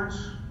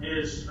guidelines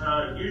is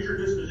use your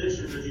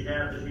dispositions that you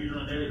have that you use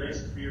on a daily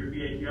basis for your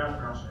PAQI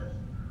process.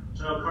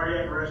 So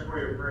cardiac arrest or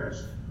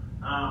arrest,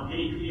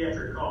 any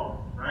pediatric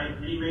call, right?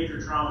 Any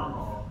major trauma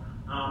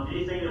call,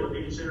 anything that would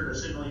be considered a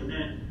signal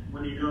event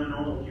when you're doing a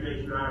normal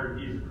QAQI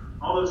review.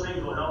 All those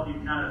things will help you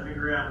kind of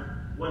figure out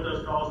what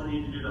those calls we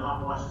need to do the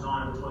hot washes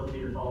on and which ones we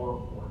need to follow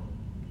up for.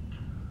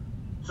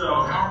 So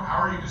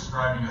how are you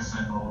describing a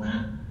sentinel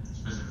event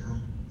specifically?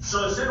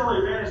 So a sentinel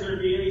event is going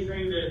to be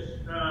anything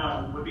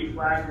that would be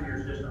flagged in your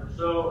system.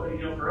 So,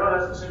 for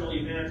us, a sentinel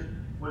event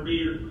would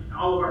be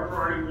all of our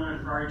priority 1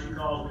 and priority 2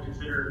 calls we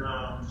consider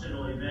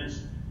sentinel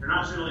events. They're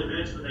not sentinel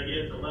events, but they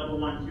get the level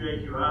 1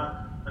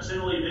 QAQI. A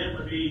sentinel event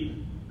would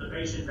be the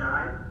patient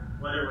died,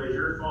 whether it was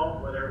your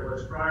fault, whether it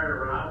was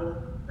prior arrival,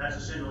 that's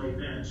a sentinel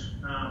event.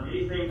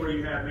 Anything where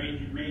you have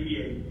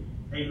maybe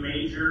a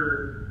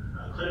major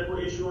clinical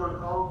issue on a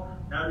call,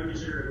 that would be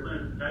considered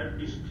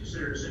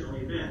a sentinel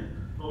event.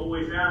 But what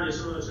we found is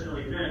some of those sentinel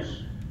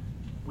events,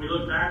 we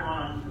look back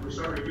on them and we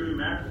start reviewing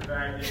back the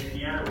fact that in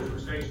Indiana was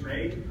mistakes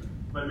made,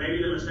 but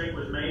maybe the mistake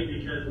was made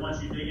because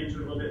once you dig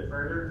into it a little bit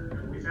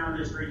further, we found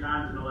this 3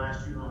 times in the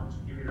last 2 months,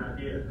 to give you an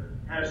idea.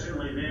 Had a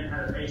sentinel event,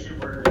 had a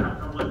patient where the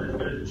outcome wasn't as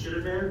good as it should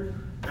have been.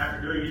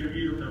 After doing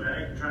interviews with the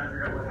medic and trying to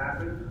figure out what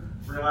happened,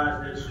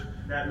 realized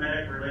that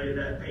medic related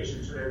that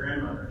patient to their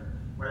grandmother,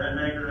 or that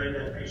medic related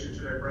that patient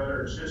to their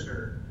brother or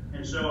sister.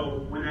 And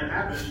so when that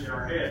happens in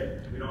our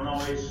head, we can't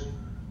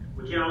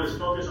always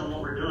focus on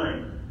what we're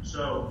doing.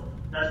 So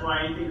that's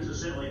why anything that's a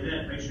sentinel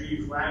event, make sure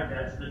you flag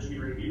that so that you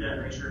can review that,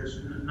 make sure it's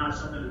not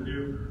something to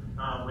do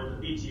with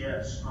the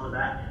PTS on the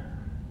back end.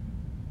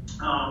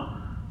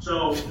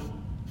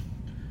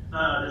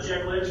 The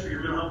checklist for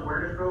your mental health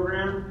awareness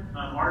program,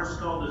 ours is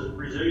called the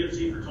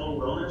Resiliency for Total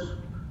Wellness,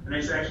 and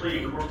it's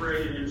actually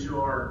incorporated into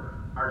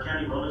our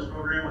county wellness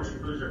program, which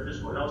includes our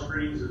physical health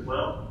screenings as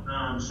well.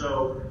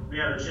 So we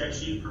have a check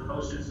sheet for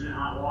post-incident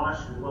hot wash,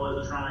 as well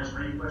as a trauma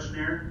screening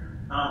questionnaire.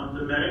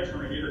 The medics,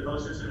 when they do the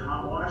post-incident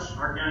hot wash,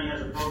 our county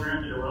has a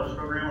program, the wellness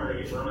program, where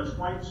they get wellness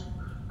points.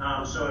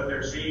 So if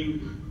they're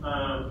seeing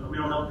a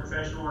mental health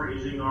professional or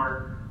using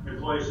our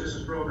employee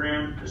assistance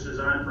program that's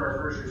designed for our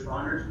first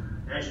responders,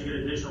 they actually get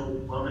additional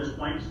wellness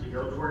points to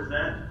go towards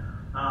that.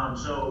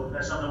 So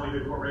that's something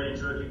we've incorporated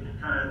into it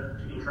to kind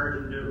of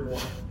encourage them to do it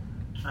more.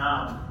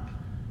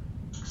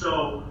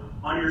 So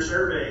on your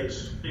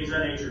surveys, things of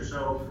that nature.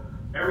 So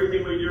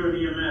everything we do in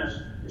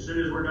EMS, as soon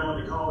as we're done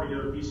with the call, we do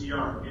a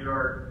PCR. We do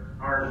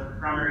our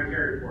primary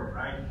care report,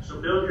 right?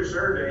 So build your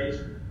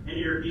surveys into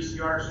your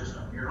PCR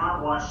system. Your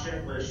hot wash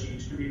checklist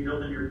sheets can be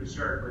built into your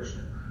PCR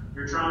question.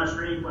 Your trauma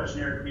screening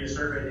questionnaire can be a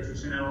survey that you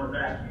send out on the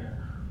back end.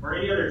 Or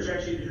any other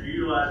check sheet that you're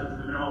utilizing for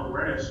the mental health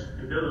awareness,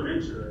 and build them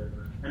into it.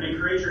 And then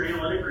create your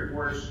analytic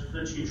reports so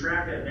that you can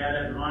track that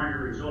data and monitor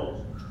your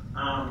results.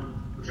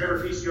 Whichever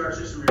PCR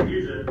system you're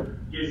using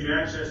gives you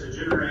access to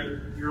generate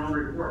your own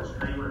reports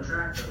and how you want to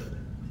track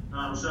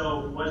those.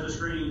 So was the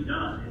screening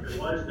done? If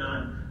it was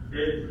done,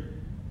 did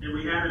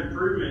we have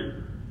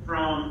improvement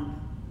from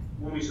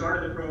when we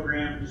started the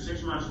program to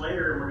 6 months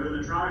later and we're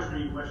doing the trauma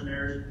screening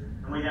questionnaires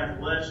and we have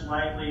less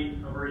likely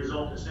of a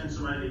result to send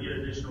somebody to get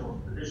additional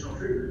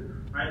treatment,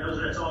 right?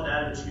 That's all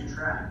data that you can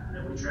track,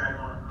 that we track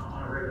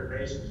on a regular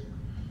basis.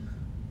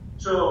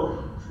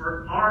 So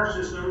for our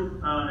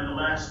system, in the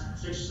last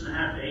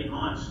 6.5 to 8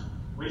 months,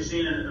 we've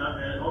seen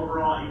an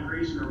overall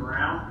increase in the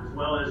morale, as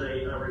well as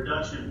a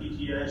reduction in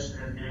PTS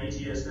and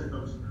ATS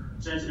symptoms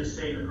since it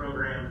stayed in the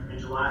program in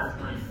July of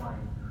 2020.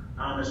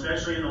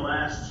 Especially in the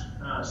last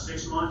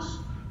 6 months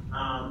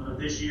of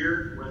this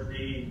year, with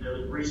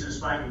the recent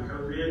spike in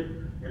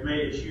COVID, it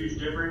made a huge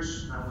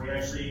difference. We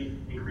actually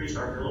increased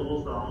our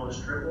billables by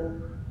almost triple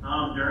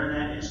during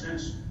that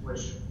instance,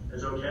 which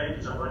is okay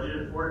because I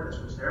budgeted for it. That's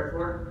what it's there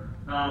for.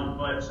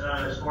 But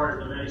as far as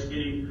the medics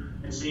getting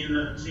and seeing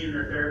their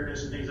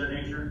therapists and things of that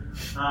nature,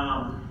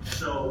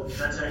 so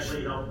that's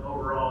actually helped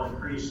overall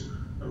increase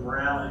the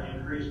morale and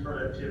increase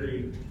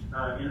productivity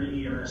in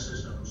the EMS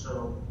system.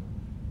 So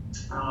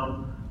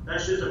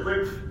that's just a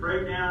quick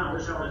breakdown. I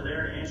wish I was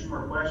there to answer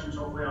more questions.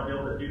 Hopefully I'll be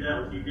able to do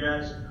that with you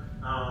guys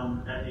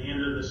at the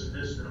end of this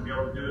and I'll be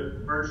able to do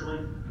it virtually.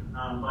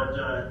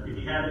 But if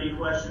you have any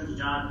questions,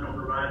 Jonathan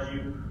will provide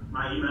you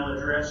my email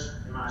address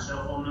and my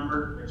cell phone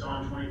number. It's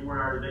on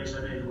 24 hours a day,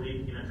 7 days a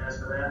week. You can attest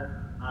to that.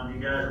 You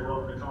guys are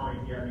welcome to call me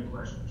if you have any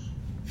questions.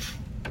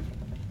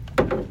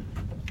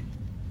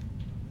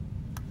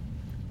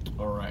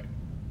 All right.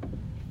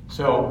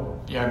 So,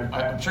 yeah,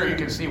 I'm sure you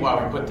can see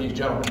why we put these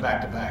gentlemen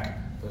back to back.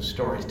 Those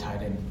stories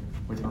tied in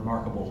with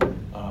remarkable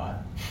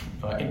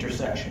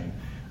intersection.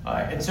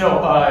 And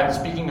so,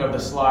 speaking of the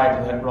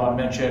slide that Ron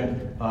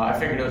mentioned, I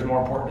figured it was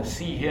more important to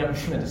see him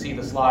than to see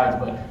the slides,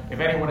 but if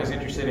anyone is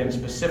interested in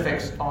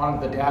specifics on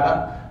the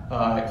data,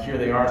 here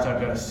they are. So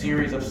I've got a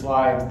series of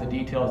slides, the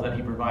details that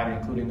he provided,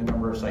 including the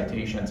number of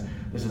citations.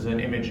 This is an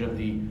image of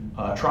the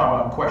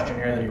trauma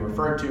questionnaire that he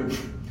referred to.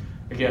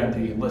 Again,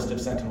 the list of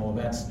sentinel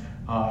events,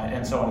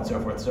 and so on and so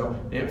forth. So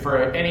for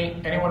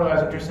anyone who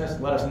has interest in this,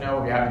 let us know.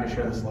 We'll be happy to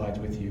share the slides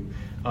with you.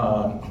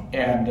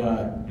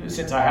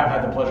 Since I have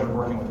had the pleasure of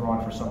working with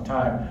Ron for some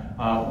time,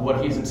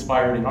 what he's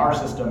inspired in our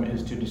system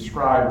is to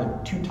describe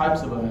the two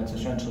types of events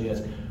essentially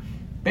as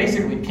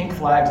basically pink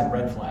flags and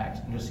red flags.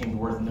 It just seemed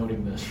worth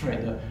noting this,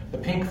 right? The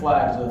pink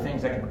flags are the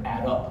things that can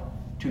add up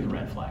to the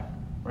red flag,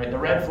 right? The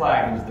red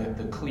flag is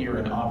the clear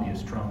and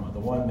obvious trauma, the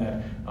one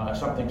that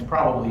something's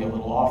probably a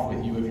little off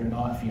with you if you're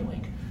not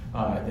feeling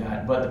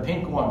that. But the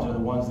pink ones are the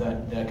ones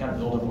that kind of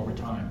build up over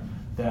time,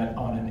 that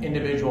on an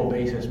individual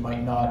basis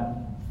might not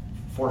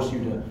force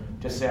you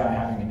to say I'm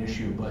having an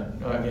issue, but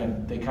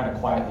again, they kind of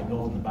quietly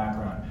build in the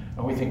background,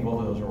 and we think both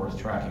of those are worth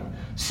tracking.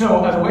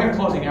 So as a way of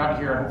closing out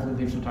here, and hopefully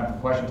leave some time for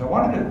questions, I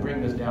wanted to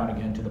bring this down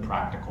again to the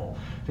practical,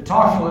 to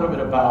talk a little bit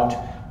about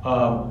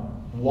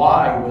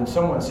why when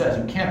someone says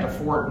you can't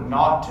afford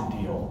not to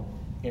deal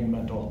in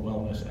mental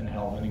wellness and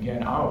health, and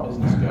again, I'm a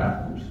business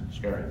guy, oops,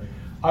 scary.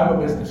 I'm a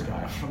business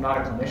guy, I'm not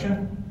a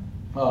clinician,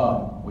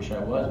 wish I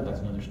was, but that's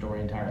another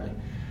story entirely.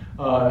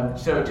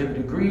 So to the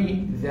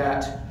degree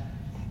that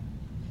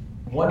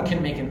one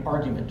can make an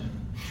argument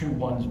to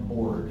one's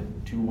board,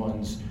 to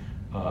one's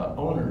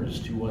owners,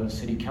 to one's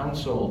city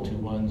council, to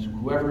one's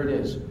whoever it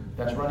is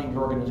that's running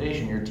your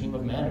organization, your team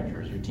of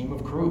managers, your team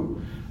of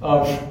crew,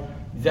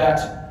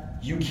 that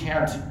you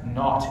can't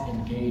not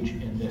engage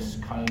in this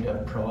kind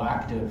of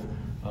proactive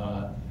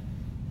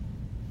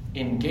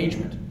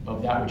engagement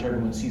of that which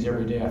everyone sees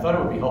every day. I thought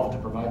it would be helpful to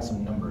provide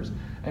some numbers.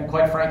 And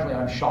quite frankly,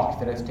 I'm shocked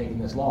that it's taken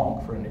this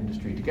long for an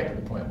industry to get to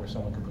the point where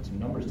someone could put some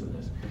numbers to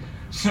this.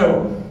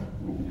 So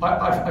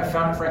I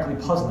found it frankly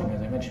puzzling,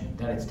 as I mentioned,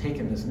 that it's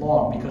taken this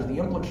long because the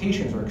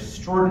implications are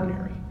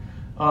extraordinary.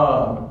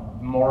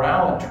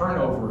 Morale and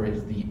turnover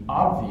is the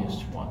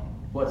obvious one.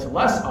 What's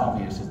less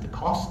obvious is the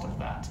cost of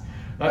that.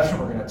 That's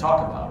what we're going to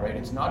talk about, right?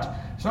 It's not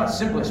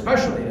simply,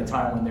 especially at a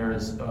time when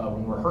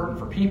when we're hurting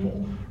for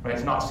people, right?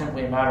 It's not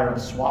simply a matter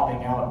of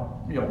swapping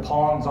out,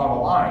 pawns on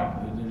the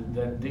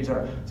line. These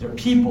are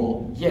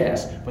people,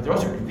 yes, but they're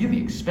also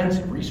really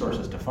expensive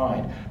resources to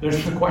find.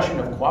 There's the question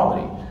of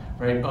quality,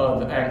 right?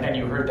 And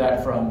you heard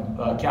that from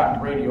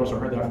Captain Brady. You also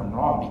heard that from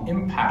Ron. The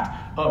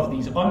impact of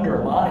these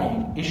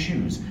underlying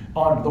issues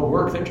on the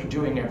work that you're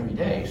doing every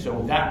day.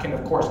 So that can,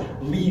 of course,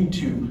 lead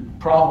to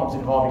problems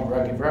involving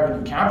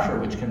revenue capture,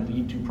 which can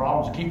lead to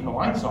problems keeping the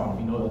lights on.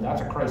 We know that that's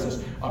a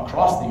crisis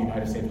across the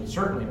United States, but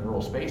certainly in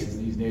rural spaces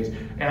these days,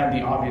 and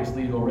the obvious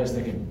legal risks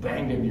that get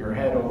banged into your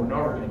head over and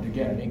over again, to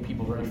again make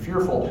people very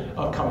fearful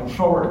of coming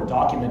forward and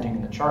documenting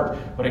in the chart.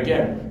 But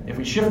again, if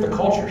we shift the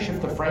culture,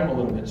 shift the frame a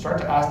little bit, start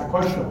to ask the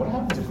question of what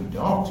happens if we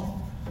don't?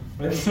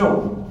 Right?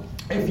 So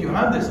if you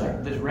have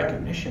this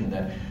recognition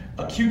that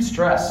acute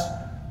stress,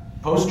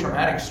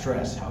 post-traumatic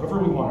stress, however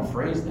we want to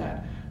phrase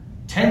that,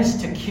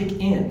 tends to kick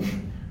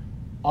in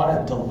on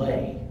a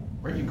delay,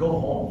 right? You go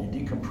home,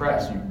 you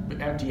decompress, you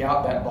empty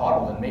out that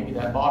bottle, and maybe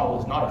that bottle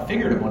is not a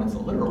figurative one, it's a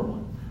literal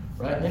one,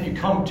 right? And then you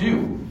come to,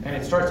 and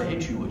it starts to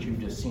hit you what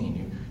you've just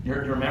seen.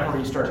 Your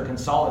memories start to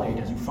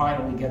consolidate as you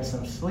finally get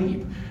some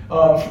sleep.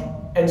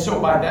 And so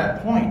by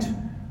that point,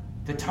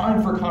 the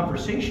time for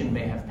conversation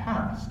may have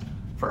passed,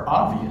 for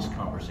obvious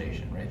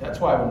conversation, right? That's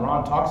why when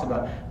Ron talks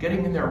about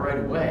getting in there right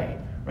away,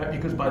 right?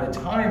 Because by the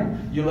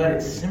time you let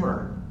it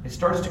simmer, it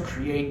starts to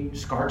create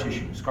scar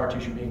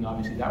tissue being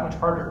obviously that much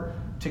harder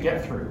to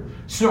get through.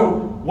 So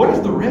what is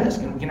the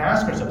risk? And we can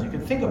ask ourselves, you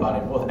can think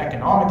about it both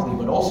economically,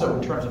 but also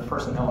in terms of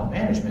personnel and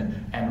management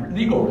and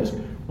legal risk.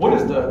 What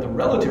is the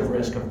relative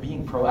risk of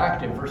being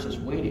proactive versus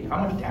waiting? How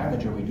much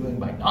damage are we doing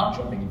by not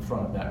jumping in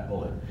front of that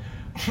bullet?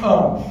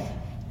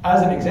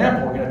 As an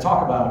example, we're going to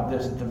talk about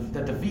this,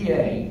 that the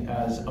VA,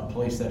 as a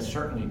place that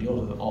certainly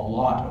deals with a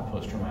lot of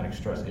post-traumatic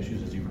stress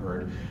issues, as you've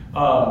heard,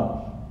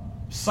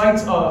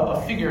 cites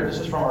a figure, this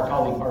is from our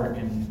colleague Art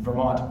in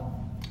Vermont,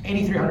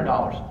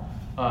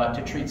 $8,300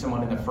 to treat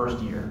someone in the first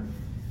year.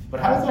 But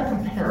how does that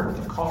compare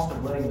with the cost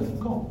of letting them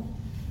go?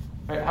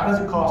 Right? How does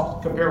it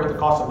compare with the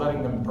cost of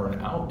letting them burn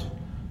out,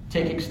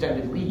 take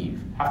extended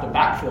leave, have to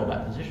backfill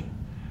that position?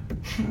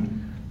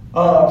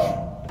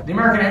 The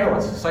American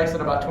Ambulance cites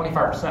that about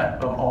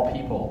 25% of all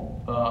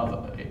people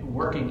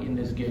working in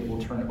this gig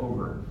will turn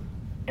over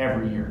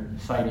every year,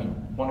 citing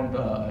one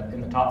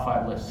in the top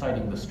 5 list,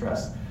 citing the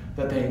stress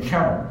that they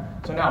encounter.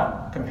 So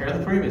now, compare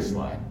the previous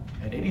slide.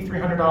 At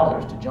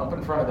 $8,300 to jump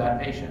in front of that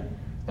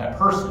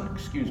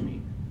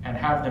person, and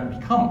have them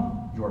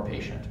become your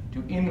patient,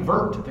 to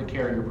invert the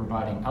care you're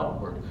providing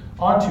outward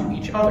onto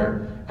each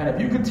other. And if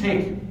you could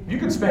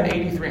spend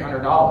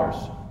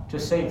 $8,300 to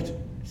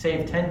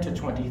save 10 to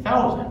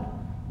 20,000,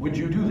 would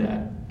you do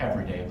that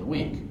every day of the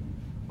week?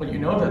 Well, you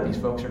know that these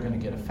folks are going to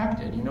get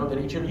affected. You know that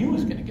each of you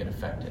is going to get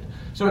affected.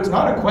 So it's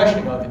not a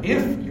question of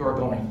if you're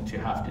going to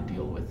have to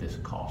deal with this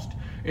cost.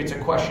 It's a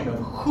question of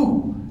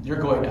who you're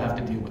going to have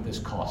to deal with this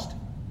cost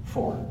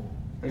for.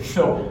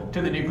 So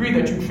to the degree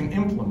that you can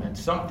implement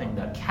something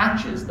that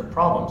catches the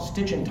problem,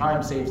 stitch in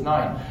time saves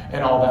 9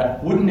 and all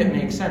that, wouldn't it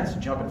make sense to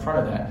jump in front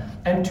of that?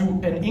 And to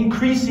an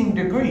increasing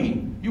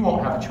degree, you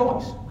won't have a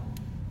choice.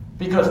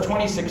 Because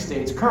 26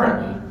 states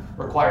currently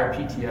require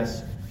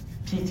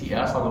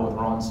TTS, I'll go with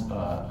Ron's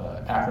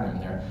acronym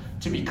there,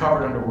 to be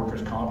covered under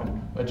workers' comp,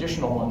 and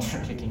additional ones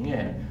are kicking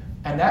in.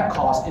 And that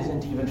cost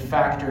isn't even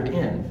factored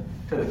in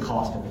to the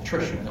cost of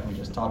attrition that we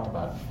just talked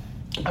about.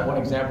 One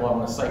example I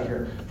want to cite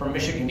here from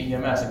Michigan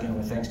EMS, again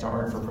with thanks to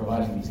Art for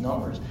providing these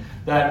numbers,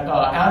 that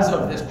as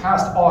of this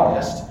past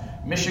August,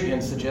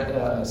 Michigan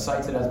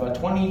cites it as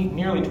about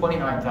nearly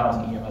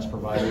 29,000 EMS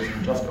providers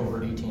and just over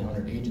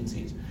 1,800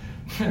 agencies.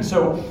 And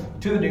so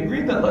to the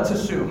degree that, let's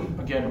assume,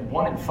 again,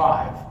 1 in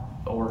 5,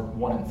 or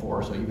 1 in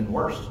 4, so even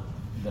worse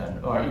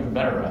than, or even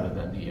better rather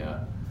than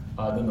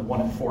the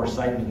 1 in 4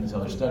 cited in these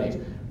other studies,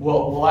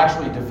 will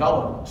actually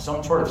develop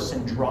some sort of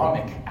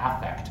syndromic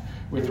affect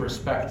with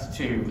respect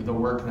to the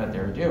work that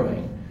they're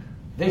doing.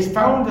 They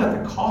found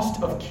that the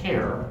cost of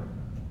care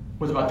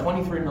was about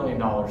 $23 million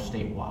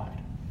statewide,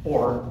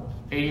 or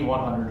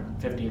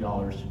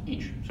 $8,150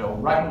 each. So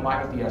right in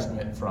line with the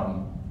estimate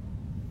from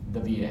the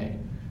VA.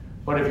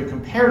 But if you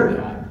compare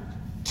that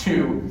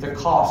to the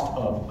cost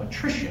of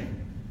attrition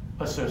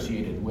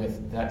associated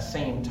with that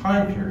same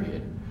time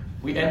period,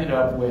 we ended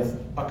up with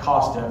a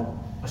cost of,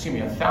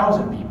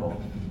 1,000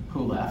 people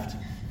who left,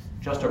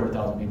 just over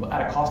 1,000 people,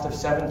 at a cost of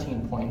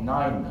 $17.9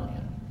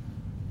 million,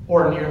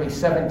 or nearly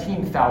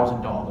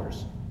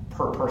 $17,000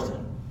 per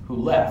person who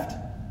left,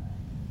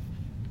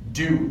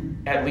 due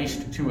at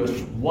least to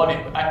one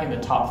in the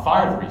top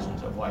 5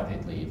 reasons of why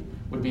they'd leave,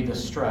 would be the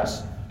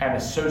stress and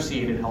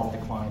associated health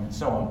decline and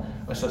so on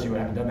associated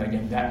with having done that.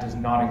 Again, that does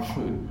not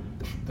include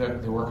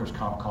the workers'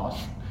 comp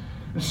costs.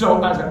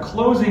 So as a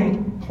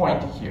closing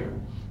point here,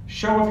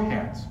 show of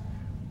hands,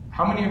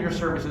 how many of your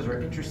services are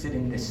interested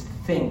in this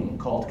thing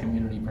called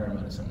community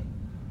paramedicine?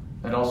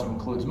 That also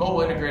includes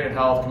mobile integrated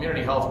health,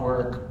 community health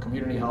work,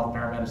 community health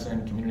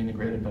paramedicine, community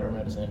integrated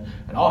paramedicine,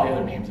 and all the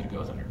other names that it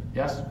goes under.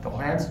 Yes? A couple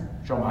hands?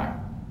 Show mine.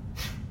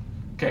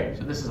 Okay,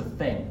 so this is a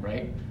thing,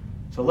 right?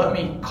 So let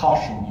me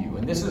caution you,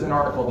 and this is an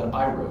article that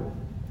I wrote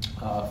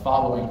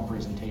following a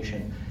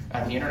presentation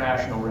at the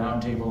International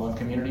Roundtable on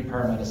Community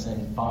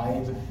Paramedicine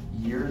 5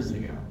 years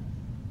ago.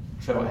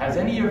 So has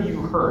any of you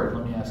heard,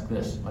 let me ask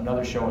this,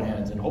 another show of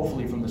hands, and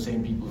hopefully from the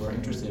same people who are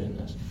interested in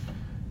this,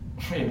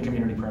 in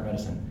community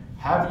paramedicine,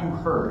 have you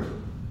heard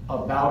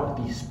about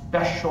the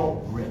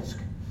special risk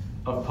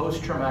of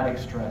post-traumatic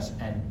stress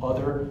and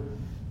other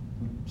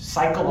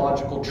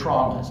psychological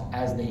traumas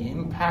as they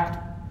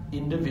impact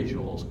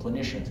individuals,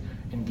 clinicians,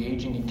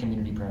 engaging in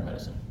community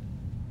paramedicine?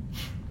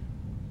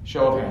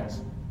 Show of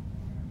hands.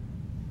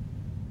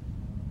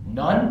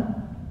 None?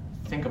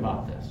 Think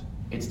about this.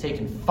 It's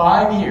taken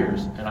 5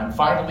 years, and I'm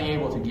finally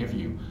able to give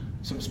you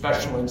some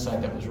special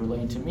insight that was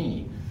relayed to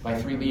me by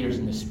 3 leaders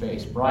in this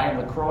space. Brian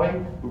LaCroix,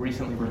 who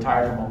recently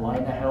retired from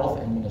Allina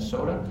Health in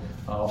Minnesota,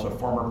 also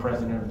former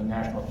president of the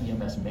National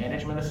EMS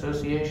Management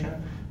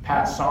Association,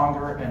 Pat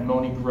Songer, and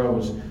Monique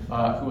Rose,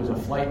 who is a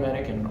flight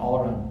medic and an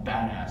all-around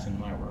badass in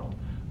my world.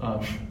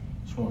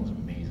 This woman's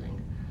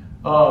amazing.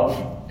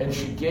 And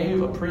she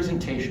gave a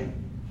presentation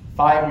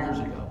 5 years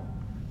ago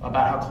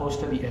about how close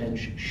to the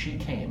edge she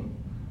came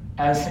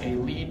as a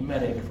lead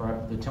medic for,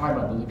 at the time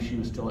I believe she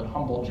was still at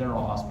Humboldt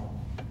General Hospital.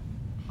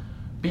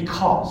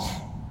 Because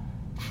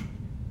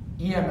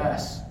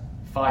EMS,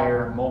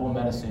 fire, mobile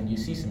medicine, you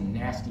see some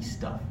nasty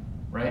stuff,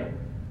 right?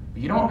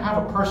 But you don't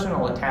have a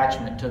personal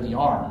attachment to the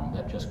arm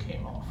that just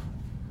came off.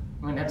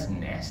 I mean, that's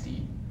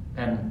nasty.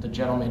 And the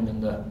gentleman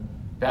in the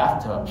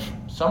bathtub,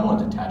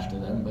 someone's attached to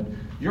them, but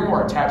you're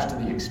more attached to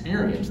the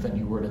experience than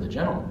you were to the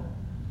gentleman.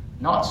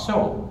 Not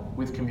so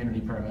with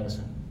community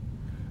paramedicine.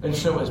 And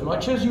so as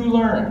much as you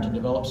learn to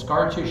develop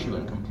scar tissue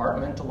and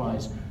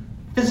compartmentalize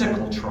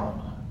physical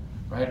trauma,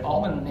 right,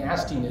 all the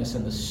nastiness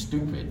and the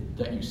stupid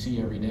that you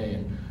see every day,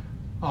 and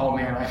oh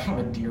man, I have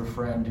a dear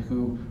friend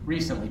who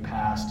recently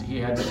passed. He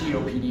had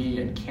COPD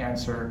and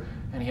cancer,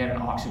 and he had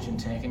an oxygen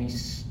tank, and he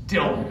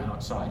still went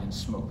outside and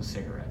smoked the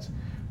cigarettes.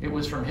 It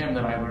was from him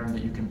that I learned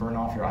that you can burn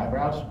off your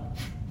eyebrows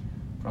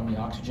from the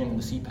oxygen in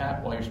the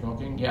CPAP while you're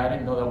smoking. Yeah, I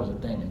didn't know that was a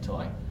thing until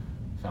I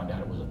found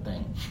out it was a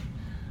thing.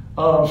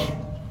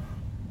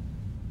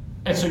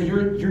 And so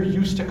you're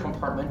used to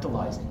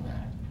compartmentalizing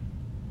that.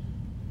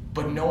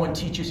 But no one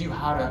teaches you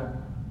how to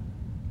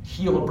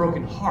heal a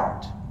broken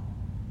heart,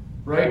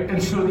 right?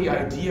 And so the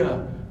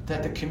idea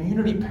that the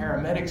community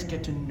paramedics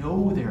get to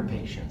know their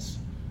patients.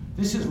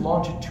 This is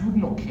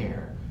longitudinal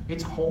care.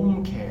 It's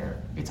home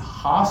care. It's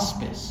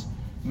hospice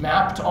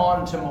mapped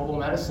onto mobile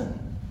medicine,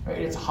 right?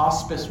 It's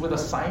hospice with a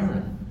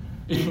siren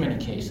in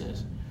many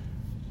cases.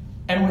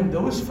 And when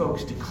those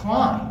folks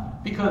decline,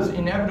 because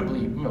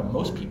inevitably,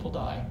 most people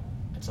die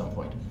at some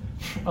point,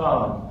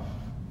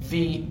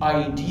 the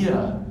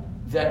idea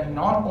that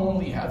not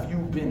only have you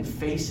been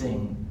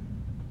facing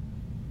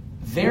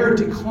their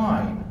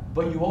decline,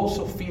 but you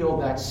also feel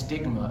that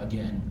stigma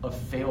again of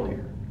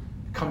failure,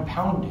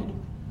 compounded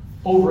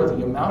over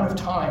the amount of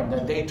time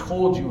that they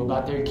told you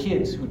about their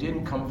kids who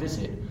didn't come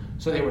visit,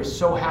 so they were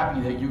so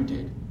happy that you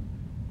did.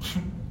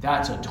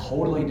 That's a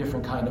totally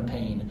different kind of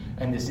pain,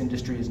 and this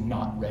industry is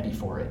not ready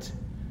for it.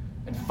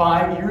 And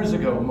 5 years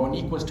ago,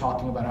 Monique was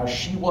talking about how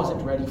she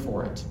wasn't ready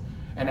for it.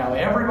 And now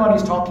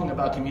everybody's talking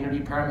about community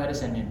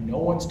paramedicine and no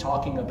one's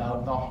talking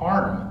about the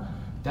harm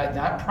that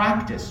that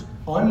practice,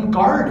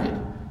 unguarded,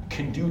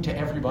 can do to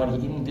everybody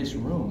in this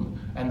room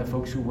and the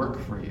folks who work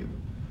for you.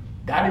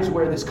 That is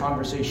where this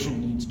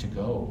conversation needs to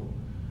go.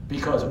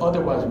 Because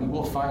otherwise we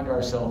will find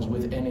ourselves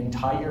with an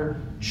entire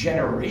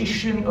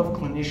generation of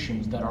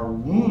clinicians that are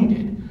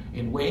wounded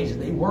in ways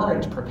they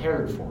weren't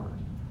prepared for.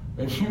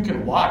 And you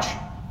can watch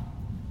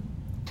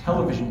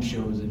television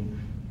shows and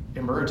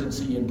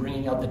Emergency and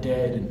Bringing Out the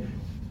Dead, and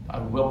I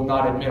will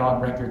not admit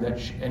on record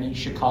that any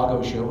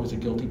Chicago show was a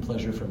guilty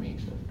pleasure for me,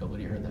 so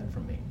nobody heard that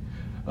from me.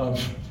 I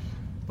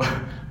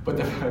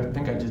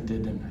think I just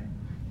did, didn't I?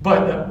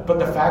 But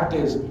the fact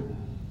is,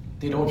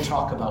 they don't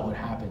talk about what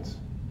happens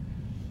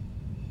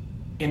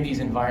in these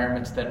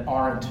environments that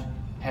aren't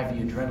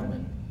heavy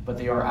adrenaline, but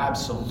they are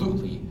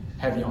absolutely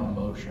heavy on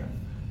emotion.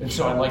 And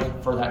so I'd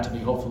like for that to be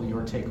hopefully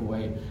your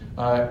takeaway.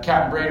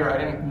 Captain Brader, I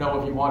didn't know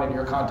if you wanted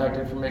your contact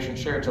information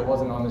shared, so it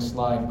wasn't on this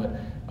slide, but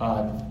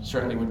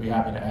certainly would be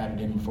happy to add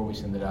it in before we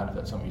send it out if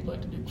that's something you'd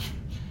like to do.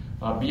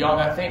 Beyond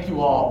that, thank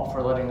you all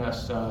for letting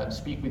us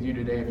speak with you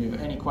today. If you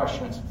have any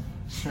questions,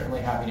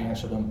 certainly happy to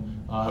answer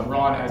them.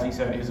 Ron, as he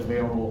said, is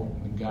available.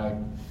 The guy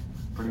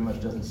pretty much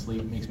doesn't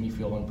sleep, makes me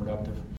feel unproductive.